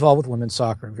 I've been involved with women's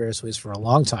soccer in various ways for a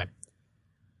long time.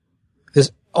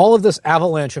 All of this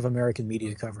avalanche of American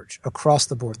media coverage across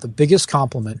the board, the biggest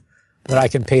compliment that I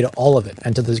can pay to all of it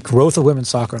and to the growth of women's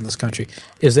soccer in this country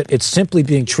is that it's simply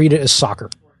being treated as soccer.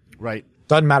 Right.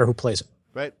 Doesn't matter who plays it.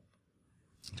 Right.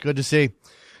 It's good to see.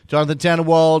 Jonathan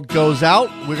Tannenwald goes out.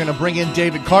 We're going to bring in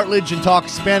David Cartlidge and talk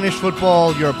Spanish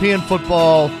football, European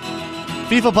football,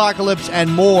 FIFA apocalypse, and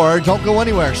more. Don't go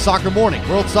anywhere. Soccer Morning,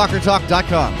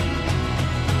 WorldSoccerTalk.com.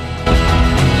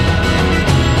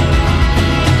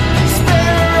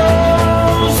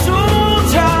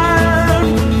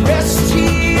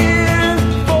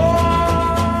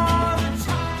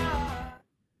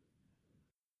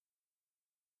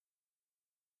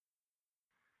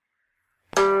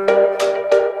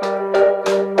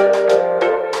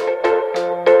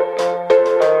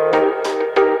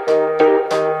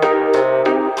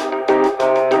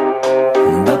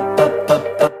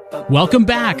 Welcome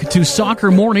back to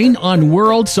Soccer Morning on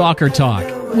World Soccer Talk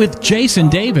with Jason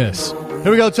Davis.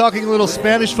 Here we go, talking a little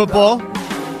Spanish football.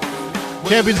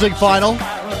 Champions League final.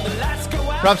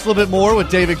 Perhaps a little bit more with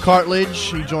David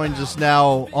Cartlidge. He joins us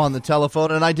now on the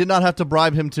telephone, and I did not have to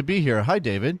bribe him to be here. Hi,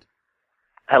 David.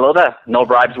 Hello there. No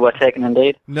bribes were taken,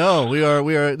 indeed. No, we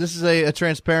are. This is a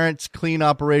transparent, clean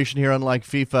operation here, unlike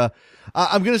FIFA.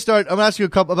 I'm going to ask you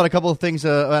about a couple of things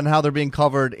on how they're being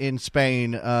covered in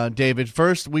Spain, David.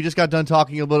 First, we just got done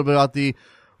talking a little bit about the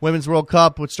Women's World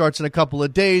Cup, which starts in a couple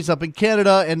of days up in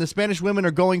Canada, and the Spanish women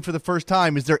are going for the first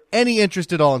time. Is there any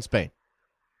interest at all in Spain?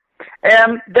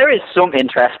 There is some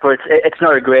interest, but it's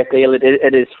not a great deal.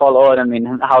 It is followed. I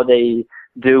mean, how they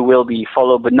do will be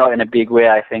followed, but not in a big way,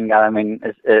 I think. I mean,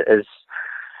 as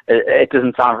it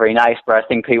doesn't sound very nice, but I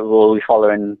think people will be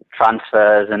following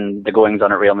transfers and the goings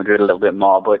on at Real Madrid a little bit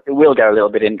more. But it will get a little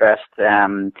bit of interest.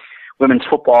 Women's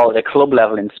football at a club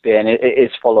level in Spain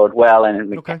is followed well,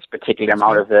 and it gets a particular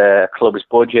amount of the club's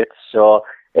budget. So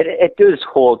it does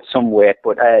hold some weight,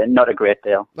 but not a great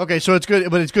deal. Okay, so it's good,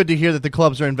 but it's good to hear that the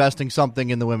clubs are investing something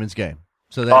in the women's game.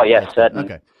 So yes, certainly.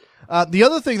 Okay. The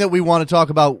other thing that we want to talk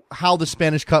about, how the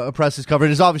Spanish press is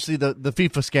covered, is obviously the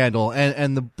FIFA scandal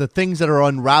and the things that are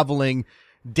unraveling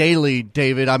daily,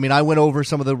 David. I mean, I went over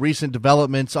some of the recent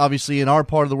developments, obviously in our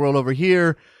part of the world over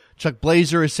here. Chuck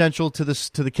Blazer is central to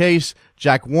the case.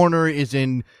 Jack Warner is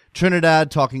in Trinidad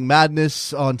talking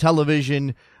madness on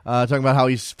television, talking about how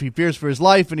he fears for his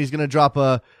life and he's going to drop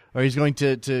he's going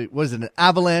to what is it, an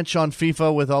avalanche on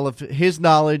FIFA with all of his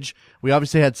knowledge. We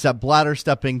obviously had Sepp Blatter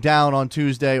stepping down on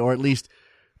Tuesday, or at least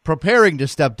preparing to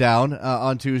step down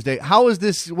on Tuesday. How is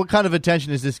this? What kind of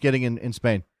attention is this getting in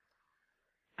Spain?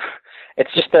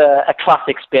 It's just a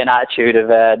classic Spain attitude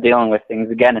of dealing with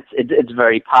things. Again, it's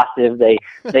very passive.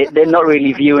 They're not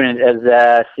really viewing it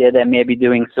as say they may be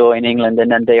doing so in England,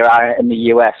 and then they are in the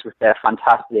US with their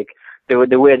fantastic.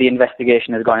 The way the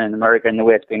investigation has gone in America and the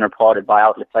way it's been reported by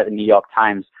outlets like the New York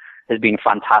Times has been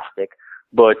fantastic.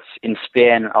 But in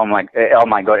Spain, oh my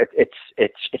God,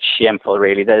 it's shameful.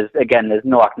 Really, there's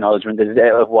no acknowledgement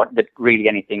of what that really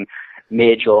anything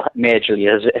majorly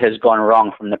has gone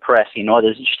wrong from the press. You know,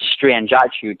 there's just a strange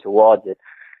attitude towards it.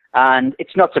 And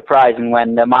it's not surprising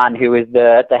when the man who is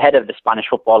the head of the Spanish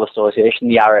Football Association,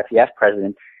 the RFEF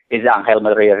president, is Ángel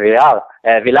María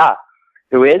Villar,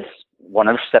 who is one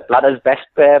of Sepp Blatter's best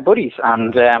buddies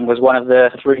and was one of the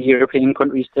 3 European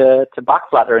countries to back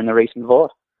Blatter in the recent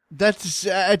vote. That's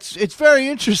it's very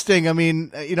interesting. I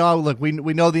mean, you know, look, we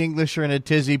know the English are in a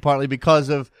tizzy partly because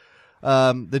of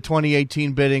the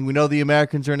 2018 bidding. We know the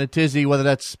Americans are in a tizzy, whether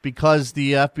that's because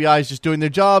the FBI is just doing their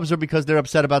jobs or because they're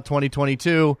upset about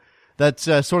 2022. That's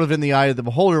sort of in the eye of the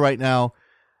beholder right now.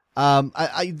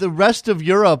 The rest of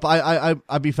Europe,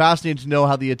 I'd be fascinated to know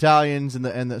how the Italians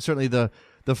and certainly the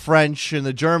French and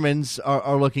the Germans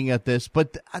are looking at this.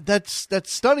 But that's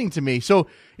stunning to me. So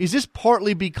is this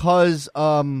partly because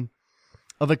of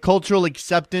a cultural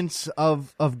acceptance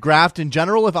of graft in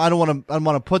general? If I don't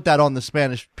want to put that on the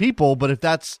Spanish people, but if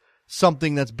that's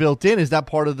something that's built in, is that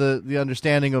part of the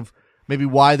understanding of maybe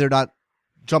why they're not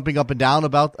jumping up and down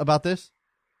about this?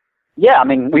 Yeah, I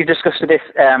mean, we've discussed this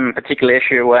particular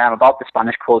issue about the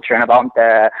Spanish culture and about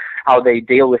how they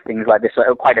deal with things like this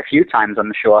quite a few times on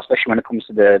the show, especially when it comes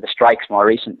to the strikes more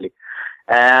recently.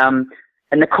 And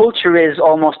the culture is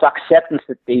almost acceptance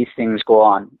that these things go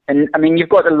on. And, I mean, you've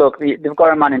got to look, they've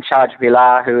got a man in charge,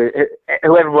 Villar, who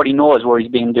everybody knows what he's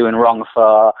been doing wrong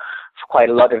for quite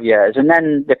a lot of years. And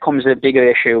then there comes a bigger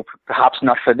issue, perhaps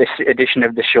not for this edition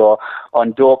of the show,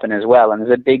 on doping as well. And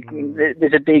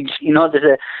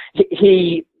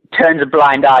he turns a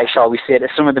blind eye, shall we say, to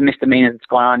some of the misdemeanors that's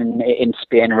gone on in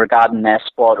Spain regarding their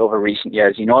sport over recent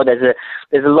years. You know, there's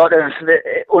a lot of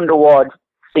underworld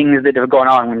things that have gone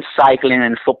on in cycling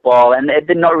and football, and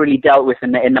they're not really dealt with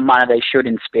in the manner they should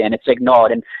in Spain. It's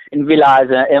ignored, and Villar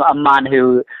is a man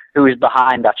who is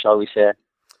behind that, shall we say.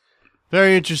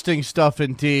 Very interesting stuff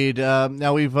indeed.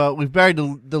 Now we've buried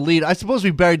the lead. I suppose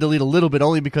we buried the lead a little bit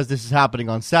only because this is happening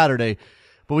on Saturday,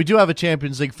 but we do have a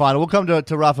Champions League final. We'll come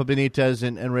to Rafa Benitez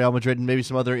and Real Madrid and maybe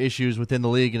some other issues within the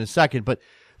league in a second. But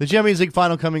the Champions League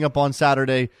final coming up on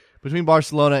Saturday between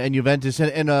Barcelona and Juventus,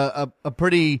 and a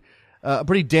pretty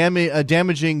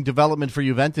damaging development for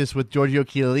Juventus with Giorgio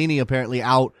Chiellini apparently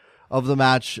out of the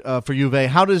match for Juve.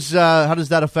 How does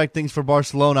that affect things for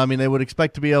Barcelona? I mean, they would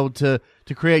expect to be able to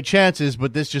create chances,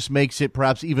 but this just makes it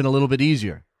perhaps even a little bit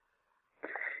easier.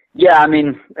 Yeah, I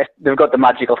mean, they've got the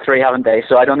magical three, haven't they?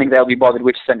 So I don't think they'll be bothered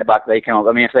which centre-back they come up.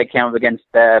 I mean, if they came up against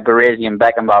Baresi and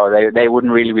Beckenbauer, they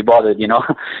wouldn't really be bothered, you know.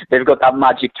 They've got that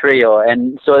magic trio,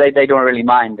 and so they don't really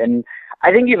mind. And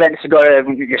I think Juventus have got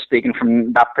you're speaking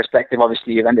from that perspective,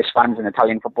 obviously Juventus fans and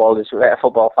Italian football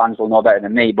fans will know better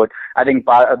than me, but I think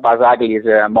Barzagli is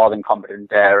a more than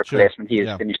competent replacement. He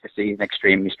has finished the season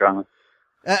extremely strongly.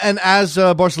 And as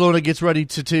Barcelona gets ready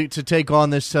to take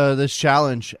on this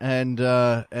challenge and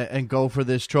go for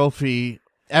this trophy,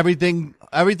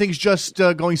 everything's just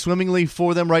going swimmingly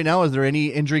for them right now. Is there any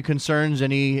injury concerns,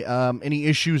 any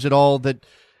issues at all that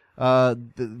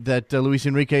Luis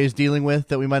Enrique is dealing with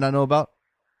that we might not know about?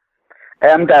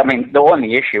 I mean, the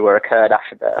only issue that occurred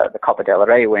after the Copa del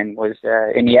Rey win was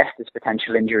Iniesta's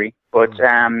potential injury, but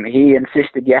he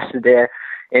insisted yesterday,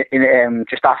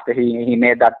 just after he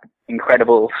made that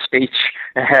incredible speech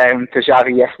to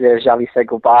Xavi yesterday. Xavi said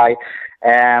goodbye.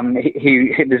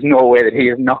 There's no way that he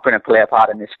is not going to play a part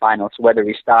in this final. So whether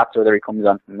he starts or whether he comes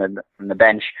on from the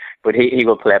bench, but he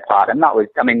will play a part. And that was,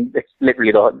 I mean, it's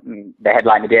literally the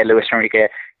headline today. Luis Enrique,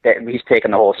 that he's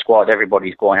taken the whole squad.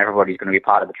 Everybody's going. Everybody's going to be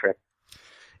part of the trip.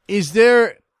 Is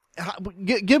there?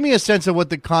 Give me a sense of what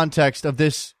the context of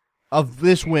this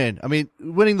win. I mean,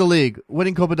 winning the league,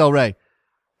 winning Copa del Rey.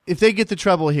 If they get the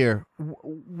treble here,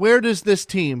 where does this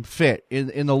team fit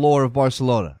in the lore of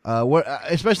Barcelona?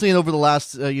 Especially over the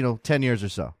last 10 years or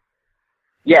so.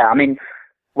 Yeah, I mean,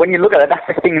 when you look at it, that's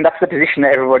the thing, and that's the position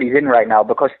that everybody's in right now.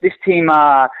 Because this team,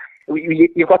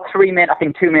 you've got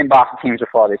two main Barca teams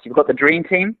before this. You've got the Dream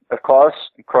Team, of course,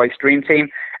 Cruyff's Dream Team,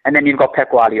 and then you've got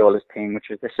Pep Guardiola's team, which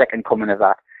was the second coming of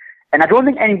that. And I don't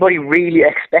think anybody really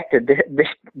expected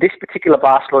this particular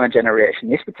Barcelona generation,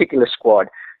 this particular squad,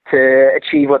 to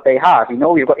achieve what they have. You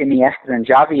know, you've got Iniesta and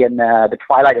Xavi in the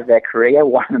twilight of their career.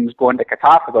 One of them's going to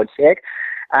Qatar, for God's sake.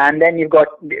 And then you've got,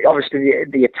 obviously,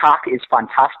 the attack is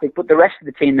fantastic, but the rest of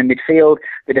the team, the midfield,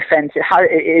 the defence,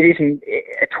 it isn't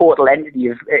a total entity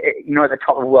of, at the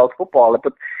top of world football.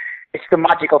 But it's the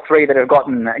magical three that have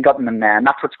gotten them there, and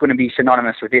that's what's going to be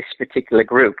synonymous with this particular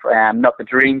group. Not the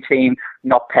Dream Team,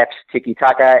 not Pep's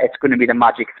tiki-taka. It's going to be the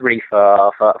magic three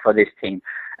for this team.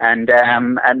 And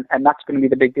that's going to be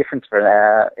the big difference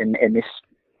for in this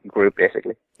group,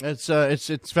 basically.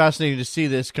 It's fascinating to see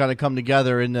this kind of come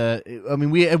together.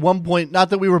 We at one point, not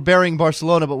that we were burying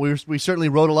Barcelona, but we certainly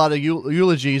wrote a lot of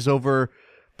eulogies over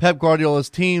Pep Guardiola's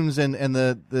teams and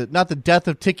the not the death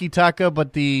of tiki taka,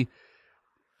 but the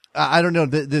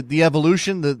the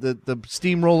evolution, the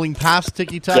steamrolling past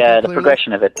tiki-taka. Yeah, the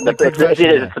progression of it. It's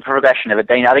the progression of it.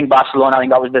 I think Barcelona,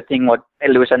 that was the thing what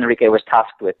Luis Enrique was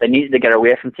tasked with. They needed to get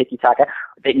away from tiki-taka.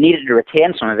 They needed to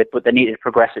retain some of it, but they needed to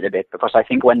progress it a bit, because I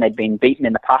think when they'd been beaten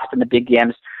in the past in the big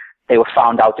games, they were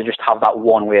found out to just have that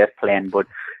one way of playing. But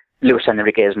Luis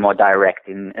Enrique is more direct,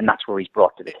 and that's where he's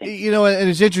brought to the team. And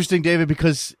it's interesting, David,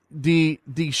 because the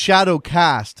shadow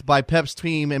cast by Pep's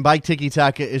team and by Tiki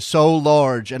Taka is so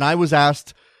large. And I was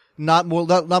asked not more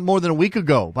than a week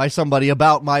ago by somebody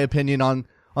about my opinion on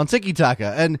Tiki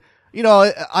Taka, and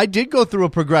I did go through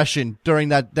a progression during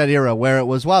that era where it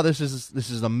was, wow, this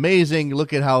is amazing.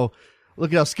 Look at how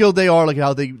skilled they are. Look at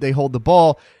how they hold the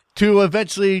ball. To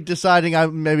eventually deciding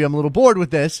maybe I'm a little bored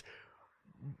with this.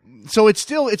 So it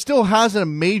still has a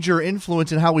major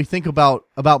influence in how we think about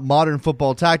modern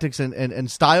football tactics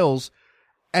and styles.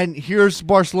 And here's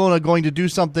Barcelona going to do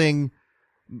something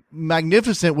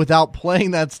magnificent without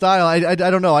playing that style. I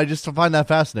don't know. I just find that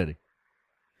fascinating.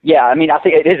 Yeah, I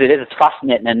think it is. It's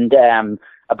fascinating, and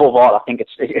above all, I think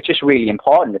it's just really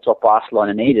important. It's what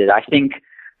Barcelona needed. I think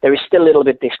there is still a little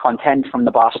bit discontent from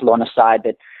the Barcelona side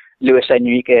that Luis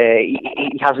Enrique,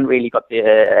 he hasn't really got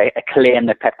the acclaim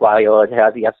that Pep Guardiola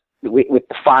has. He has with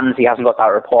the fans. He hasn't got that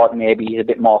rapport. Maybe he's a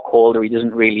bit more cold, or he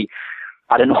doesn't really,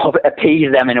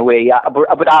 appease them in a way. Yeah,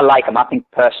 but I like him. I think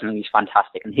personally he's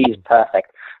fantastic, and he is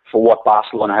perfect for what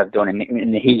Barcelona have done,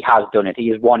 and he has done it. He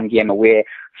is one game away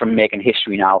from making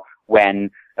history now, when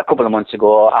a couple of months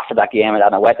ago, after that game at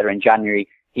Anoeta in January,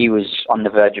 he was on the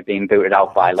verge of being booted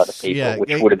out by a lot of people,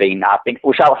 which would have been,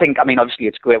 obviously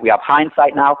it's great. We have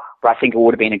hindsight now, but I think it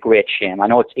would have been a great shame. I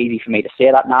know it's easy for me to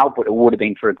say that now, but it would have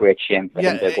been for a great shame for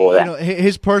him to go there.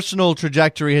 His personal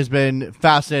trajectory has been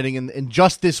fascinating in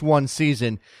just this one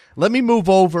season. Let me move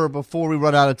over before we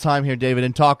run out of time here, David,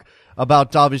 and talk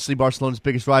about obviously Barcelona's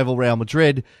biggest rival, Real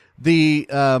Madrid. The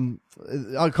Carlo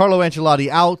Ancelotti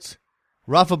out,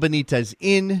 Rafa Benitez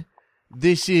in.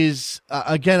 This is,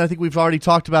 again, I think we've already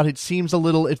talked about it. It feels a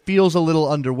little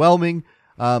underwhelming.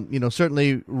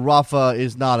 Certainly Rafa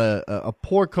is not a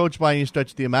poor coach by any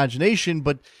stretch of the imagination,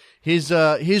 but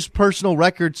his personal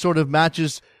record sort of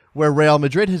matches where Real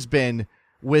Madrid has been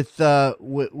with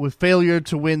failure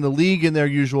to win the league in their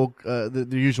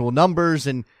usual numbers,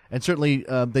 and certainly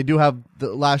they do have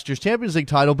the last year's Champions League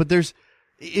title, but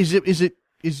is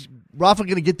Rafa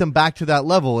going to get them back to that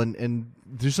level? And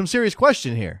there's some serious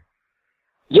question here.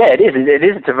 Yeah, it is.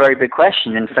 It's a very big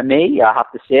question. And for me, I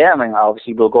have to say,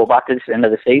 obviously we'll go back to the end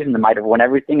of the season. They might have won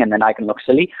everything, and then I can look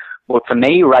silly. But for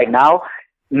me, right now,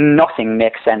 nothing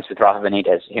makes sense with Rafa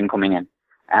Benitez, him coming in.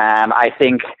 I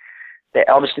think that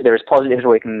obviously there is positives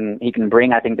where he can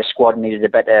bring. I think the squad needed a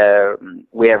better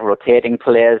way of rotating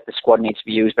players. The squad needs to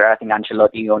be used better. I think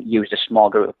Ancelotti used a small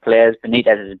group of players.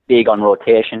 Benitez is big on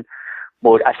rotation.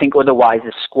 But I think otherwise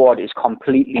the squad is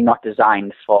completely not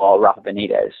designed for Rafa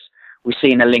Benitez. We've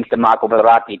seen a link to Marco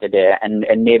Verratti today, and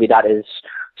maybe that is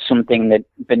something that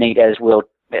Benitez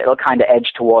it'll kind of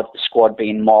edge towards the squad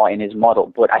being more in his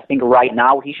model. But I think right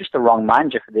now he's just the wrong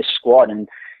manager for this squad, and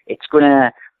it's going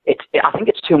to I think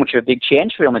it's too much of a big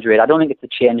change for Real Madrid. I don't think it's the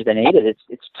change they needed.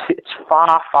 It's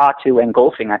far too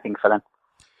engulfing, I think, for them.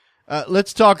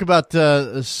 Let's talk about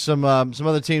some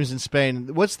other teams in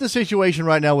Spain. What's the situation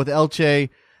right now with Elche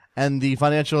and the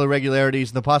financial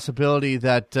irregularities and the possibility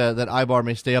that Eibar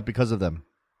may stay up because of them?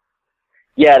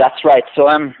 Yeah, that's right. So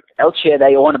Elche,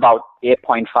 they own about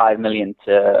 8.5 million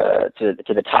to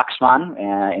the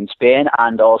taxman in Spain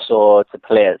and also to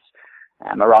players.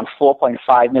 Around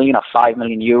 4.5 million or 5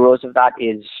 million euros of that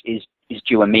is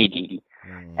due immediately.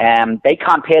 They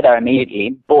can't pay that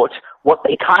immediately, but what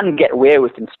they can get away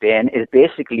with in Spain is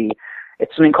basically,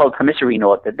 it's something called promissory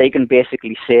note, that they can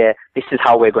basically say, this is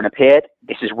how we're going to pay it,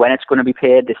 this is when it's going to be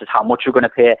paid, this is how much you're going to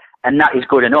pay, and that is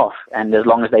good enough. And as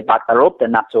long as they back that up,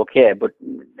 then that's okay. But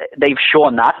they've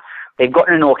shown that. They've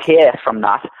gotten an okay from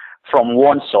that, from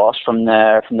one source, from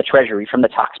the Treasury, from the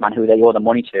taxman who they owe the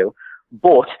money to.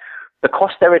 But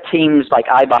because there are teams like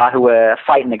Eibar who are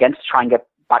fighting against to try and get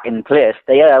back in place,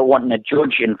 they are wanting a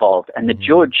judge involved, and the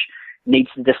judge needs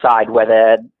to decide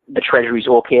whether the Treasury's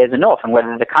okay is enough and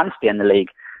whether they can stay in the league.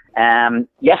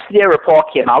 Yesterday a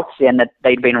report came out saying that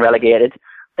they'd been relegated.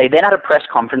 They then had a press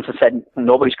conference and said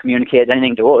nobody's communicated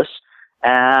anything to us.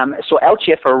 So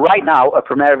Elche, for right now, a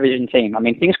Primera Division team. I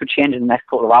mean, things could change in the next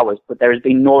couple of hours, but there has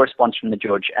been no response from the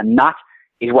judge, and that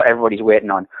is what everybody's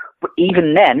waiting on. But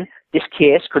even then, this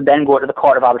case could then go to the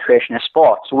Court of Arbitration of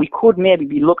Sport. So we could maybe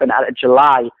be looking at a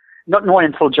July, not knowing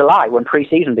until July when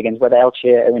pre-season begins, whether Elche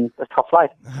are in the top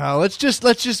flight. Let's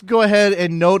just go ahead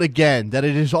and note again that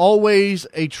it is always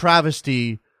a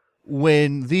travesty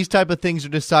when these type of things are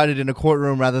decided in a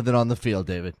courtroom rather than on the field,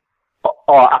 David.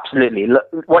 Oh, absolutely. Look,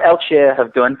 what Elche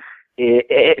have done,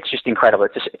 it's just incredible.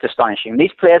 It's astonishing.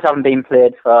 These players haven't been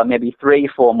played for maybe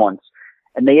 3-4 months.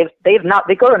 And they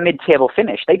got a mid-table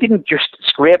finish. They didn't just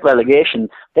scrape relegation.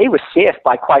 They were safe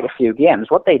by quite a few games.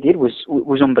 What they did was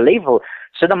unbelievable.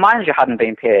 So the manager hadn't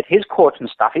been paid. His coaching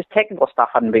staff, his technical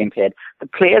staff hadn't been paid. The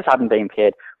players hadn't been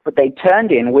paid. But they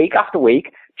turned in week after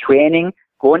week, training,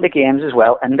 going to games as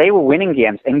well, and they were winning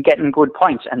games and getting good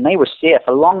points. And they were safe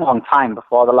a long, long time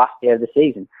before the last day of the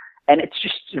season. And it's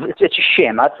a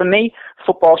shame. For me,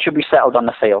 football should be settled on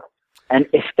the field. And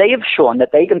if they have shown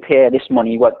that they can pay this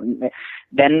money,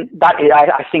 then that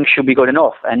I think should be good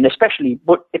enough. And especially,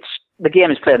 but the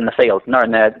game is played in the field, not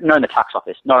in the tax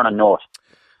office, not on a note.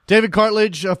 David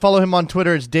Cartlidge, follow him on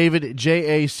Twitter. It's David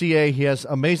Jaca. He has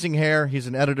amazing hair. He's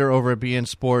an editor over at BeIn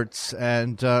Sports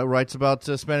and writes about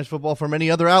Spanish football for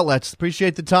many other outlets.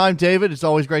 Appreciate the time, David. It's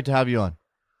always great to have you on.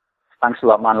 Thanks a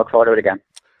lot, man. Look forward to it again.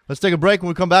 Let's take a break. When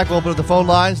we come back, we'll open up the phone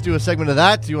lines, do a segment of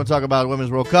that. Do you want to talk about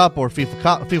Women's World Cup or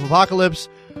FIFA Apocalypse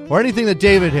or anything that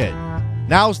David hit?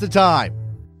 Now's the time.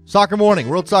 Soccer Morning,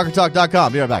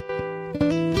 WorldSoccerTalk.com. Be right back.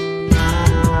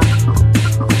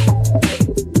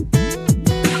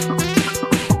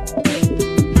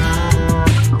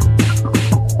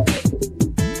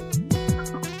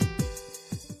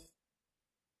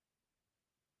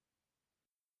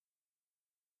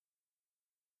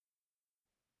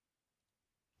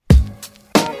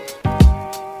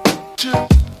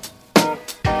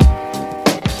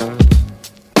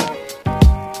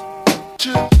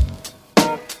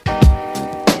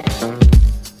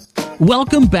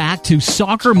 Welcome back to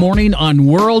Soccer Morning on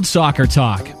World Soccer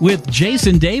Talk with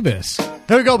Jason Davis.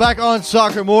 Here we go, back on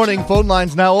Soccer Morning. Phone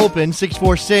lines now open,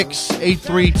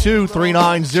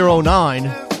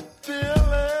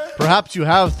 646-832-3909. Perhaps you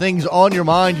have things on your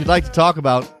mind you'd like to talk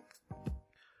about.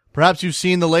 Perhaps you've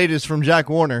seen the latest from Jack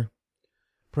Warner.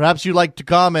 Perhaps you'd like to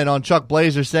comment on Chuck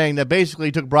Blazer saying that basically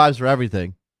he took bribes for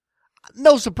everything.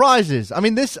 No surprises. I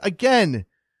mean, this, again,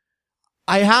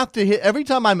 I have to hit, every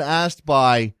time I'm asked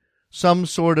by some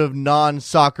sort of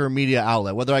non-soccer media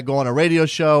outlet, whether I go on a radio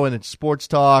show and it's sports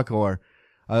talk or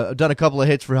I've done a couple of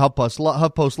hits for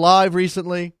HuffPost Live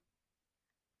recently.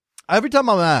 Every time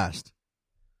I'm asked,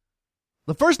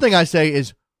 the first thing I say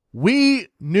is, we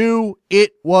knew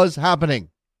it was happening.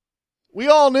 We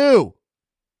all knew.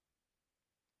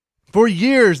 For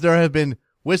years, there have been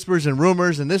whispers and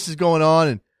rumors, and this is going on.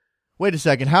 And wait a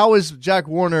second, how is Jack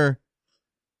Warner?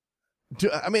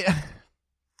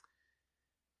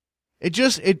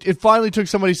 It finally took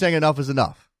somebody saying enough is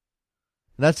enough.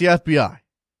 And that's the FBI.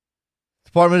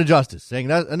 Department of Justice saying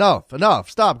that enough.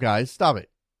 Stop, guys. Stop it.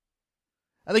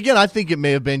 And again, I think it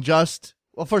may have been just,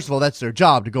 well, first of all, that's their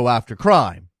job to go after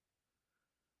crime.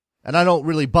 And I don't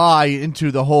really buy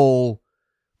into the whole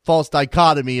false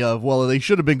dichotomy of, well, they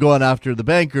should have been going after the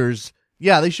bankers.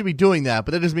 Yeah, they should be doing that,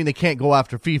 but that doesn't mean they can't go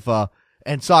after FIFA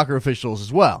and soccer officials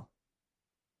as well.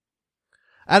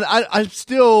 And I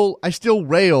still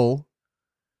rail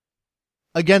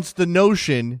against the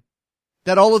notion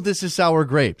that all of this is sour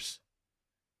grapes.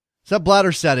 Sepp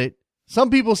Blatter said it. Some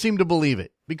people seem to believe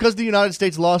it. Because the United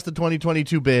States lost the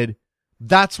 2022 bid,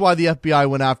 that's why the FBI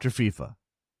went after FIFA.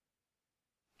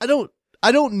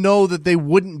 I don't know that they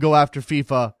wouldn't go after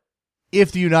FIFA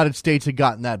if the United States had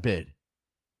gotten that bid.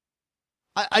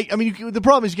 I mean, the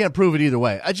problem is you can't prove it either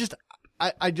way. I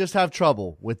just have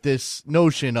trouble with this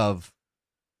notion of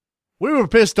we were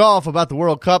pissed off about the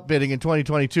World Cup bidding in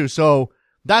 2022, so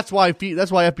that's why the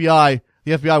FBI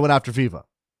went after FIFA.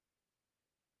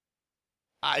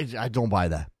 I don't buy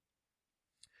that.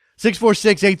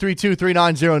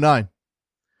 646-832-3909.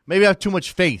 Maybe I have too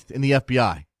much faith in the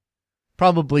FBI.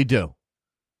 Probably do.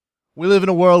 We live in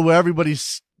a world where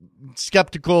everybody's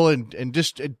skeptical and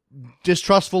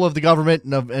distrustful of the government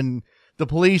and the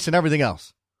police and everything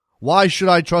else. Why should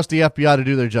I trust the FBI to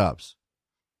do their jobs?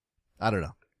 I don't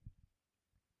know.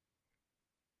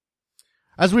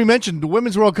 As we mentioned, the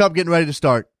Women's World Cup getting ready to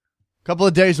start. A couple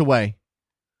of days away.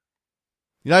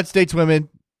 United States women,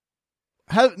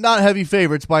 not heavy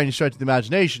favorites by any stretch of the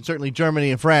imagination. Certainly Germany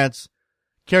and France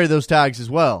carry those tags as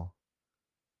well.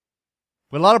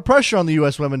 But a lot of pressure on the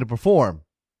U.S. women to perform.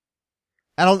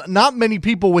 And not many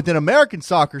people within American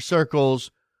soccer circles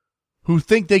who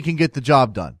think they can get the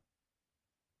job done.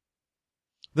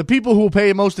 The people who will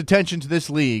pay most attention to this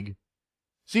league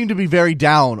seem to be very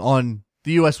down on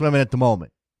the U.S. women at the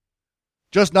moment.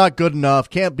 Just not good enough.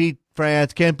 Can't beat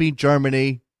France. Can't beat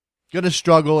Germany. Going to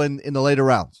struggle in the later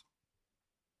rounds.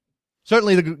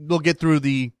 Certainly they'll get through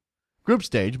the group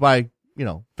stage by,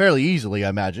 fairly easily, I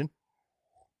imagine.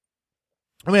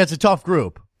 I mean, it's a tough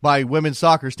group by women's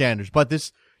soccer standards, but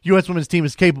this U.S. women's team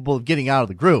is capable of getting out of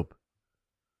the group.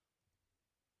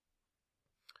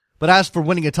 But as for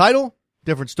winning a title,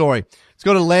 different story. Let's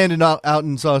go to Landon out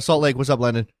in Salt Lake. What's up,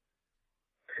 Landon?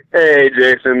 Hey,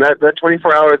 Jason. That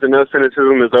 24 hours of no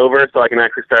cynicism is over, so I can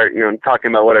actually start,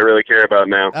 talking about what I really care about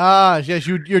now. Yes,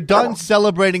 you're done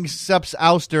celebrating Sepp's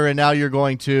ouster, and now you're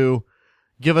going to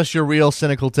give us your real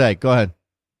cynical take. Go ahead.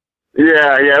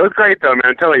 Yeah, it was great, though, man.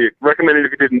 I'm telling you, recommend it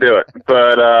if you didn't do it.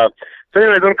 But, so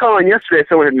anyways, I'm calling yesterday,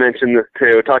 someone had mentioned this,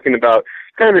 too, talking about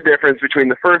kind of the difference between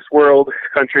the first world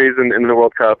countries in the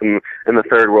World Cup and the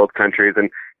third world countries, and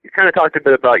you kind of talked a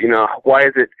bit about, why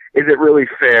is it really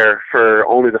fair for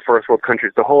only the first world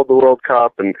countries to hold the World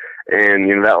Cup and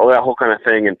that whole kind of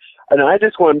thing. And I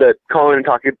just wanted to call in and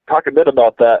talk a bit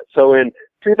about that. So in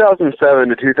 2007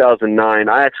 to 2009,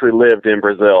 I actually lived in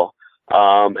Brazil.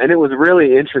 And it was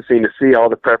really interesting to see all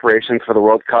the preparations for the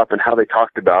World Cup and how they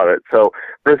talked about it. So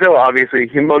Brazil, obviously,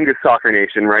 humongous soccer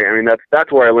nation, right? I mean,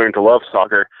 that's where I learned to love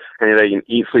soccer, and they can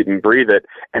eat, sleep, and breathe it.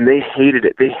 And they hated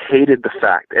it. They hated the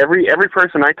fact. Every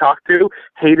person I talked to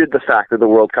hated the fact that the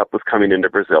World Cup was coming into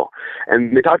Brazil.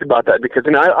 And they talked about that because,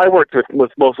 I worked with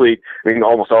mostly,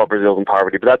 almost all Brazil's in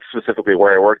poverty, but that's specifically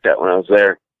where I worked at when I was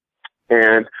there.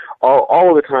 And all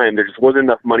of the time, there just wasn't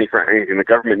enough money for anything. The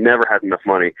government never had enough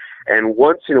money. And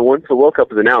once the World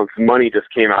Cup was announced, money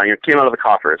just came out. Came out of the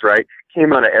coffers, right?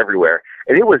 Came out of everywhere.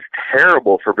 And it was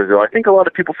terrible for Brazil. I think a lot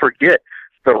of people forget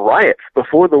the riots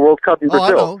before the World Cup in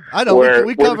Brazil. I know.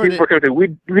 We covered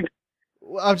it.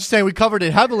 I'm just saying we covered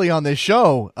it heavily on this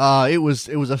show. It was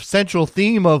a central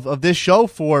theme of this show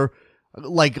for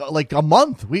like a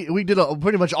month. We did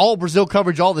pretty much all Brazil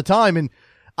coverage all the time. And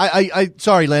I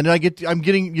sorry, Landon.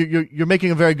 You're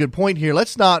making a very good point here.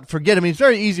 Let's not forget. It's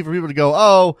very easy for people to go,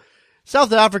 oh,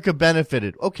 South Africa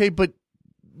benefited. Okay, but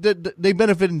they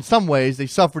benefited in some ways. They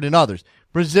suffered in others.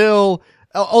 Brazil,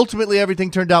 ultimately everything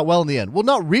turned out well in the end. Well,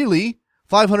 not really.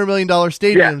 $500 million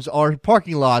stadiums are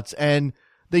parking lots, and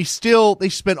they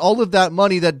spent all of that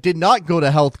money that did not go to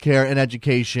healthcare and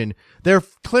education. They're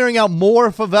clearing out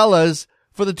more favelas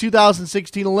for the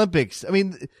 2016 Olympics.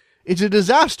 It's a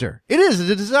disaster. It is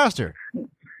a disaster.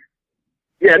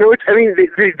 Yeah, no,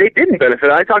 they didn't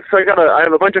benefit. I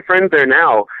have a bunch of friends there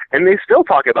now, and they still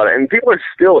talk about it, and people are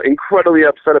still incredibly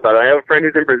upset about it. I have a friend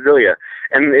who's in Brasilia,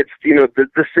 and it's,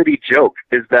 the city joke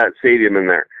is that stadium in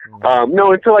there.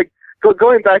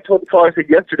 Going back to what the caller said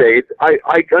yesterday, I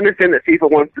understand that FIFA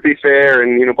wants to be fair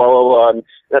and, blah, blah, blah, and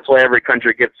that's why every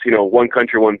country gets, one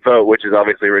country, one vote, which is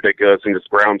obviously ridiculous and just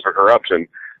grounds for corruption.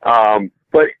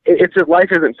 But it's that life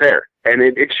isn't fair, and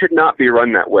it should not be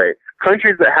run that way.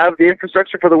 Countries that have the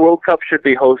infrastructure for the World Cup should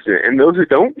be hosting it, and those who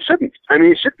don't shouldn't.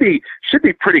 It should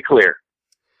be pretty clear.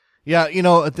 Yeah,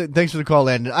 thanks for the call,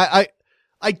 Landon. I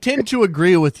tend to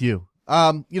agree with you.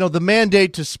 The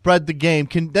mandate to spread the game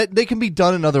they can be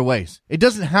done in other ways. It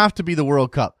doesn't have to be the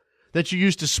World Cup that you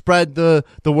use to spread the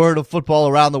word of football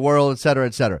around the world, et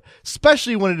cetera,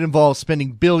 especially when it involves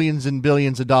spending billions and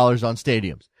billions of dollars on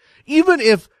stadiums. Even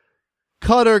if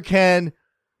Qatar can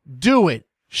do it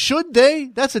Should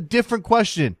they? That's a different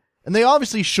question. And they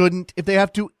obviously shouldn't if they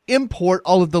have to import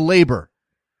all of the labor.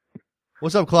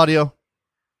 What's up, Claudio?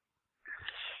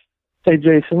 Hey,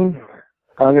 Jason.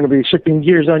 I'm going to be shifting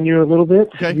gears on you a little bit,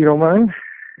 if you don't mind.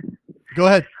 Go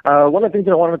ahead. One of the things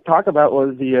that I wanted to talk about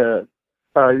was you've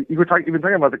been talking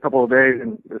about a couple of days,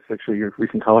 and it's actually your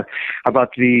recent caller,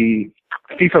 about the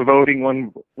FIFA voting,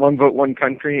 one vote, one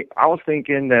country. I was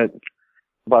thinking that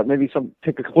about maybe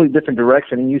take a completely different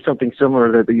direction and use something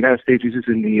similar that the United States uses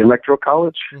in the Electoral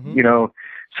College. Mm-hmm. You know,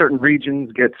 certain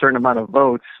regions get a certain amount of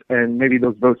votes, and maybe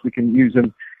those votes we can use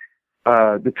them,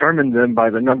 determine them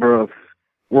by the number of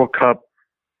World Cup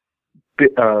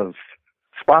of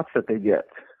spots that they get.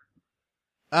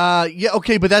 Yeah,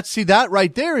 okay, but that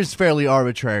right there is fairly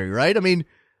arbitrary, right? I mean,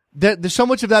 there's so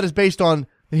much of that is based on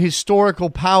the historical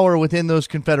power within those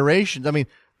confederations. I mean,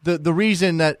 the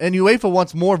reason that, and UEFA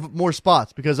wants more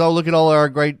spots because, oh, look at all our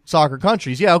great soccer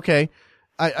countries. Yeah, okay.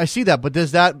 I see that, but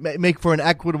does that make for an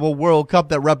equitable World Cup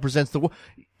that represents the,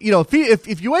 you know, if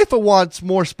UEFA wants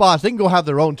more spots, they can go have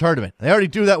their own tournament. They already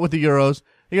do that with the Euros.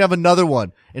 They can have another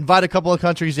one. Invite a couple of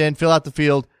countries in, fill out the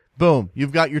field. Boom.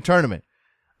 You've got your tournament.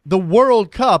 The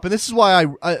World Cup, and this is why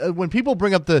I when people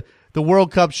bring up the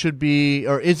World Cup should be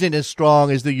or isn't as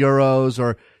strong as the Euros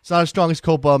or it's not as strong as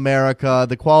Copa America,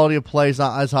 the quality of play is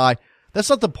not as high. That's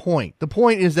not the point. The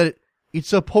point is that it's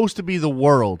supposed to be the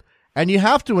world, and you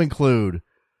have to include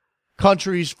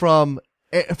countries from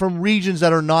regions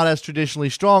that are not as traditionally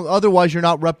strong. Otherwise, you're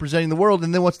not representing the world,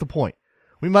 and then what's the point?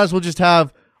 We might as well just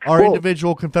have our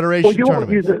individual confederation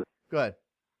tournaments. Go ahead.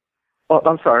 Well,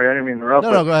 I'm sorry, I didn't mean to interrupt.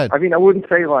 No, go ahead. I mean, I wouldn't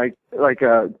say for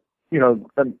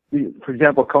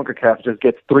example, CONCACAF just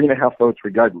gets 3.5 votes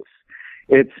regardless.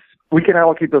 We can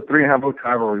allocate those 3.5 votes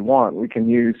however we want. We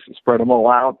can spread them all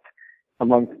out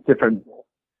amongst different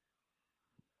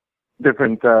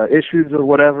issues or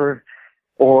whatever,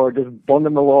 or just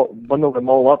bundle them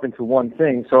all up into one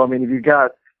thing. So, I mean, if you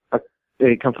got a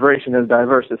confederation as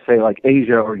diverse as, say, like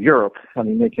Asia or Europe, I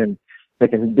mean, they can get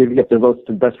their votes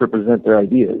to best represent their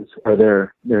ideas or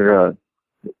their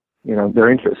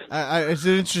interests. It's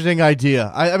an interesting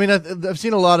idea. I mean, I've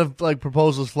seen a lot of like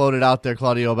proposals floated out there,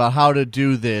 Claudio, about how to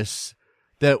do this,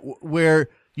 where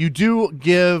you do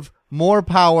give more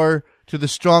power to the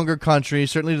stronger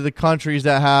countries, certainly to the countries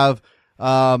that have,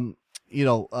 bring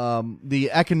the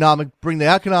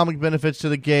economic benefits to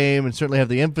the game and certainly have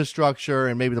the infrastructure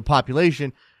and maybe the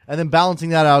population, and then balancing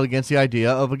that out against the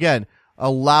idea of, again,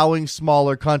 allowing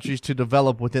smaller countries to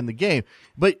develop within the game.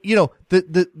 But,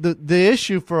 the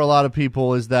issue for a lot of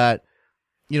people is that,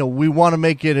 we want to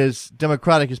make it as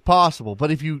democratic as possible. But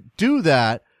if you do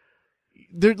that,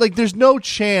 there's no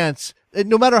chance,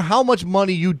 no matter how much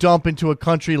money you dump into a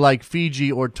country like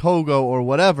Fiji or Togo or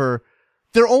whatever,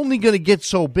 they're only going to get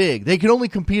so big. They can only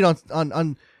compete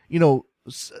on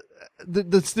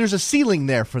there's a ceiling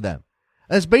there for them.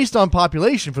 And it's based on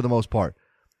population for the most part.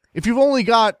 If you've only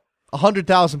got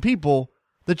 100,000 people,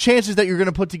 the chances that you're going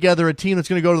to put together a team that's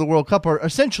going to go to the World Cup are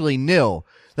essentially nil.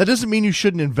 That doesn't mean you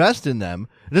shouldn't invest in them.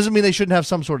 It doesn't mean they shouldn't have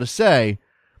some sort of say,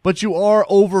 but you are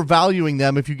overvaluing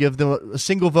them if you give them a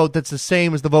single vote that's the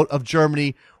same as the vote of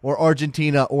Germany or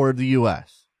Argentina or the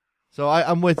U.S. So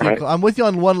I'm with you. I'm with you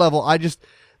on one level.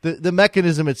 The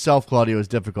mechanism itself, Claudio, is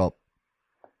difficult.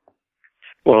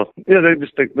 Well,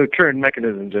 the current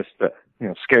mechanism just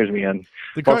scares me on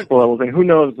multiple levels, and who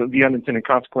knows the unintended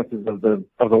consequences of the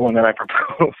one that I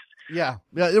proposed. Yeah,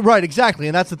 right, exactly,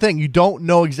 and that's the thing. You don't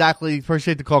know exactly.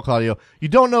 Appreciate the call, Claudio. You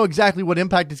don't know exactly what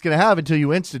impact it's going to have until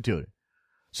you institute it.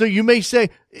 So you may say,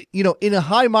 in a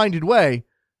high-minded way,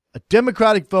 a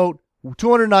democratic vote,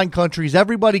 209 countries,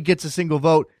 everybody gets a single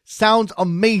vote. Sounds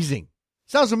amazing.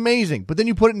 But then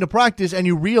you put it into practice, and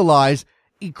you realize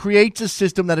it creates a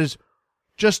system that is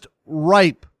just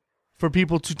ripe for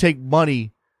people to take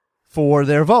money for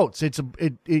their votes.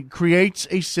 It creates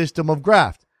a system of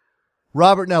graft.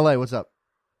 Robert in LA, what's up?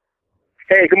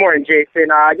 Hey, good morning,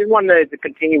 Jason. I just wanted to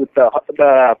continue with the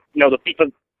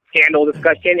FIFA scandal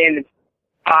discussion, and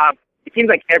it seems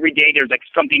like every day there's like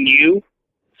something new.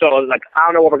 So like I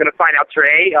don't know what we're gonna find out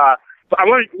today. But I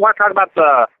want to talk about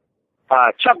the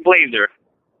Chuck Blazer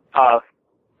and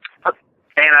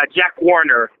Jack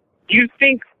Warner. Do you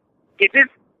think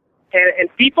and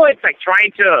FIFA, it's like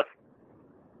trying to,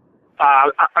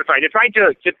 they're trying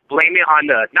to just blame it on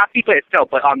not FIFA itself,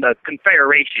 but on the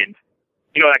Confederation.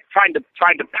 Like trying to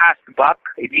pass the buck,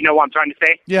 if you know what I'm trying to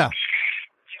say. Yeah.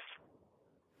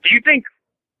 Do you think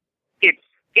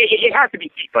it has to be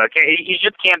FIFA, okay? It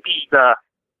just can't be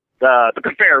the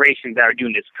Confederations that are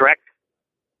doing this, correct?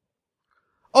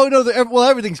 Oh, no, well,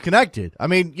 everything's connected. I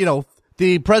mean,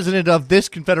 the president of this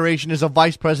confederation is a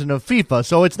vice president of FIFA,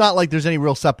 so it's not like there's any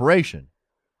real separation.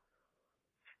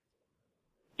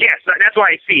 Yes, that's what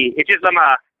I see. It's just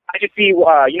I just see, it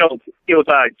was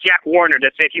Jack Warner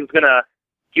that said he was gonna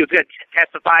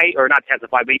testify, or not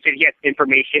testify, but he said he has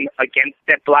information against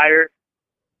Sepp Blatter.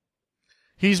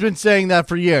 He's been saying that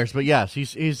for years, but yes,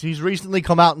 he's recently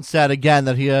come out and said again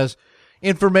that he has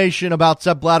information about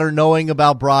Sepp Blatter knowing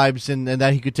about bribes and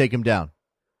that he could take him down.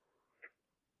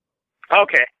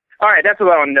 Okay, all right, that's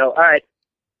what I want to know. All right,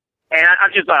 and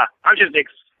I'm just nervous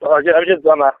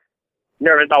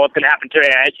about what's going to happen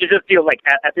today. It just feels like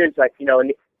as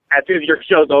soon as your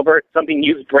show's over, something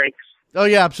news breaks. Oh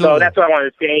yeah, absolutely. So that's what I wanted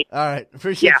to say. All right,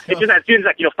 appreciate. Yeah, it's just as soon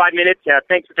as 5 minutes. Yeah,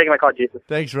 thanks for taking my call, Jason.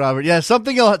 Thanks, Robert. Yeah,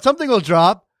 something will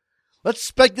drop.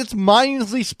 Let's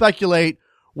mindlessly speculate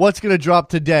what's going to drop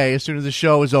today as soon as the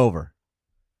show is over.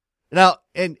 Now,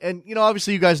 and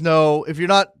obviously you guys know, if you're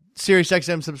not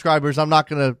SiriusXM subscribers, I'm not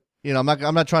going to, I'm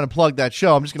not trying to plug that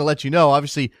show. I'm just going to let you know.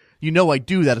 Obviously, I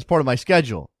do that as part of my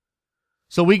schedule.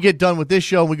 So we get done with this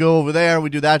show and we go over there and we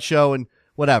do that show and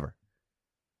whatever.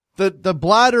 The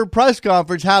Blatter press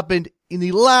conference happened in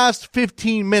the last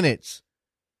 15 minutes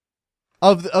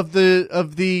of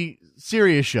the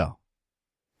Sirius show.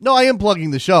 No, I am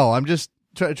plugging the show. I'm just,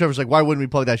 Trevor's like, why wouldn't we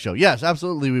plug that show? Yes,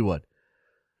 absolutely we would.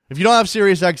 If you don't have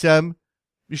SiriusXM,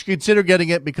 you should consider getting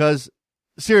it because,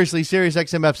 seriously,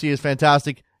 SiriusXM FC is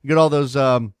fantastic. You get all those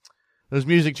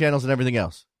music channels and everything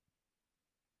else.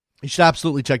 You should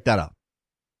absolutely check that out.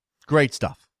 Great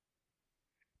stuff.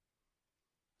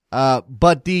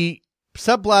 But the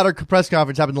Sepp Blatter press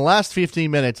conference happened in the last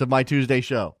 15 minutes of my Tuesday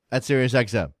show at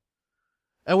SiriusXM.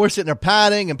 And we're sitting there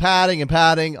padding.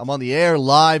 I'm on the air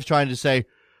live trying to say,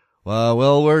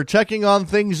 well, we're checking on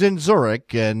things in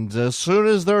Zurich, and as soon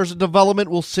as there's a development,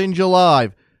 we'll send you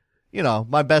live.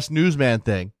 My best newsman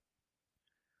thing.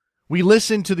 We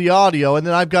listen to the audio, and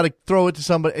then I've got to throw it to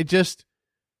somebody. Just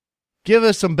give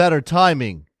us some better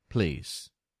timing,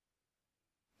 please.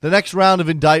 The next round of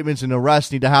indictments and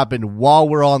arrests need to happen while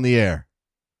we're on the air.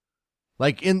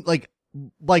 Like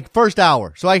first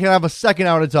hour, so I can have a second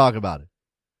hour to talk about it.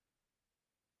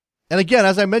 And again,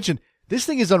 as I mentioned, this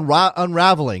thing is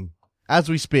unraveling as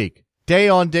we speak. Day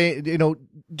on day,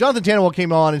 Jonathan Tannenwald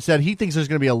came on and said he thinks there's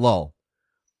going to be a lull.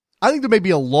 I think there may be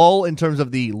a lull in terms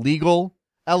of the legal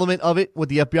element of it, what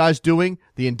the FBI is doing,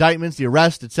 the indictments, the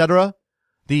arrests, etc.,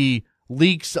 the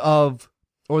leaks or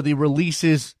the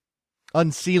releases,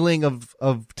 unsealing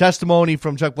of testimony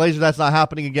from Chuck Blazer. That's not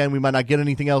happening again. We might not get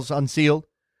anything else unsealed.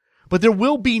 But there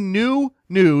will be new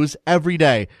news every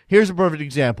day. Here's a perfect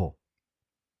example.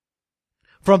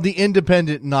 From The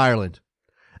Independent in Ireland.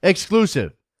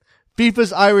 Exclusive.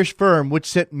 FIFA's Irish firm, which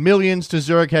sent millions to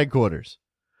Zurich headquarters.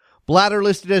 Blatter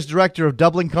listed as director of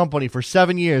Dublin company for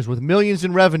 7 years with millions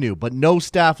in revenue, but no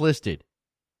staff listed.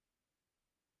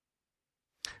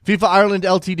 FIFA Ireland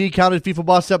Ltd. counted FIFA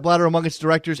boss Sepp Blatter among its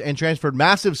directors and transferred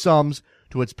massive sums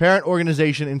to its parent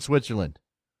organization in Switzerland.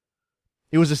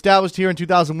 It was established here in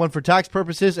 2001 for tax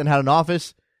purposes and had an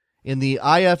office in the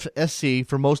IFSC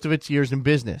for most of its years in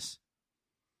business.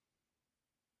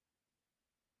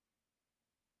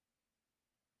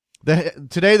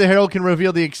 Today, the Herald can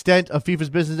reveal the extent of FIFA's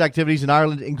business activities in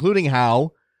Ireland, including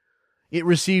how it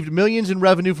received millions in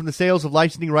revenue from the sales of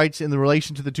licensing rights in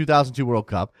relation to the 2002 World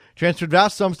Cup, transferred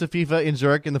vast sums to FIFA in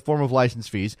Zurich in the form of license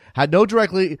fees, had no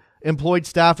directly employed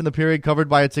staff in the period covered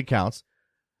by its accounts,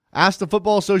 asked the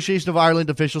Football Association of Ireland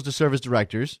officials to serve as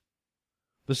directors.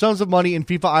 The sums of money in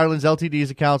FIFA Ireland's Ltd's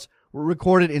accounts were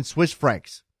recorded in Swiss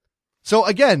francs. So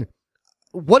again,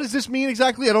 what does this mean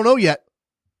exactly? I don't know yet.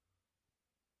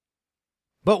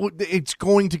 But it's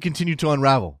going to continue to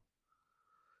unravel.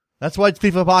 That's why it's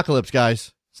FIFA apocalypse,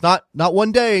 guys. It's not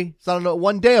one day. It's not a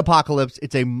one-day apocalypse.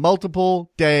 It's a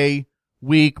multiple day,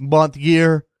 week, month,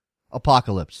 year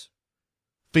apocalypse.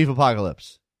 FIFA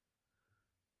apocalypse.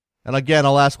 And again,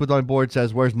 I'll ask what my board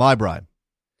says, where's my bribe?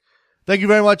 Thank you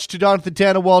very much to Jonathan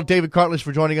Tannenwald, David Cartlidge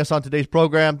for joining us on today's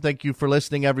program. Thank you for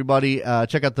listening, everybody.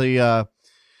 Check out the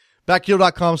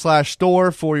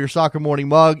backheel.com/store for your Soccer Morning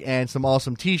mug and some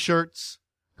awesome t-shirts,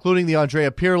 including the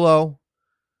Andrea Pirlo,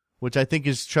 which I think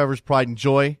is Trevor's pride and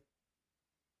joy.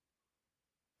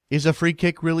 Is a free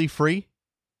kick really free?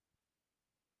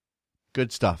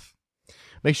 Good stuff.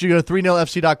 Make sure you go to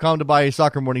 30fc.com to buy a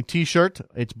Soccer Morning t-shirt.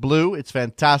 It's blue. It's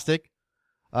fantastic.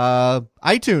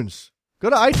 iTunes. Go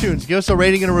to iTunes. Give us a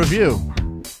rating and a review.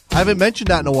 I haven't mentioned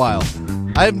that in a while.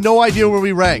 I have no idea where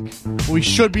we rank. But we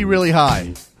should be really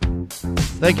high.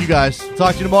 Thank you, guys.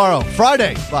 Talk to you tomorrow.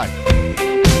 Friday. Bye.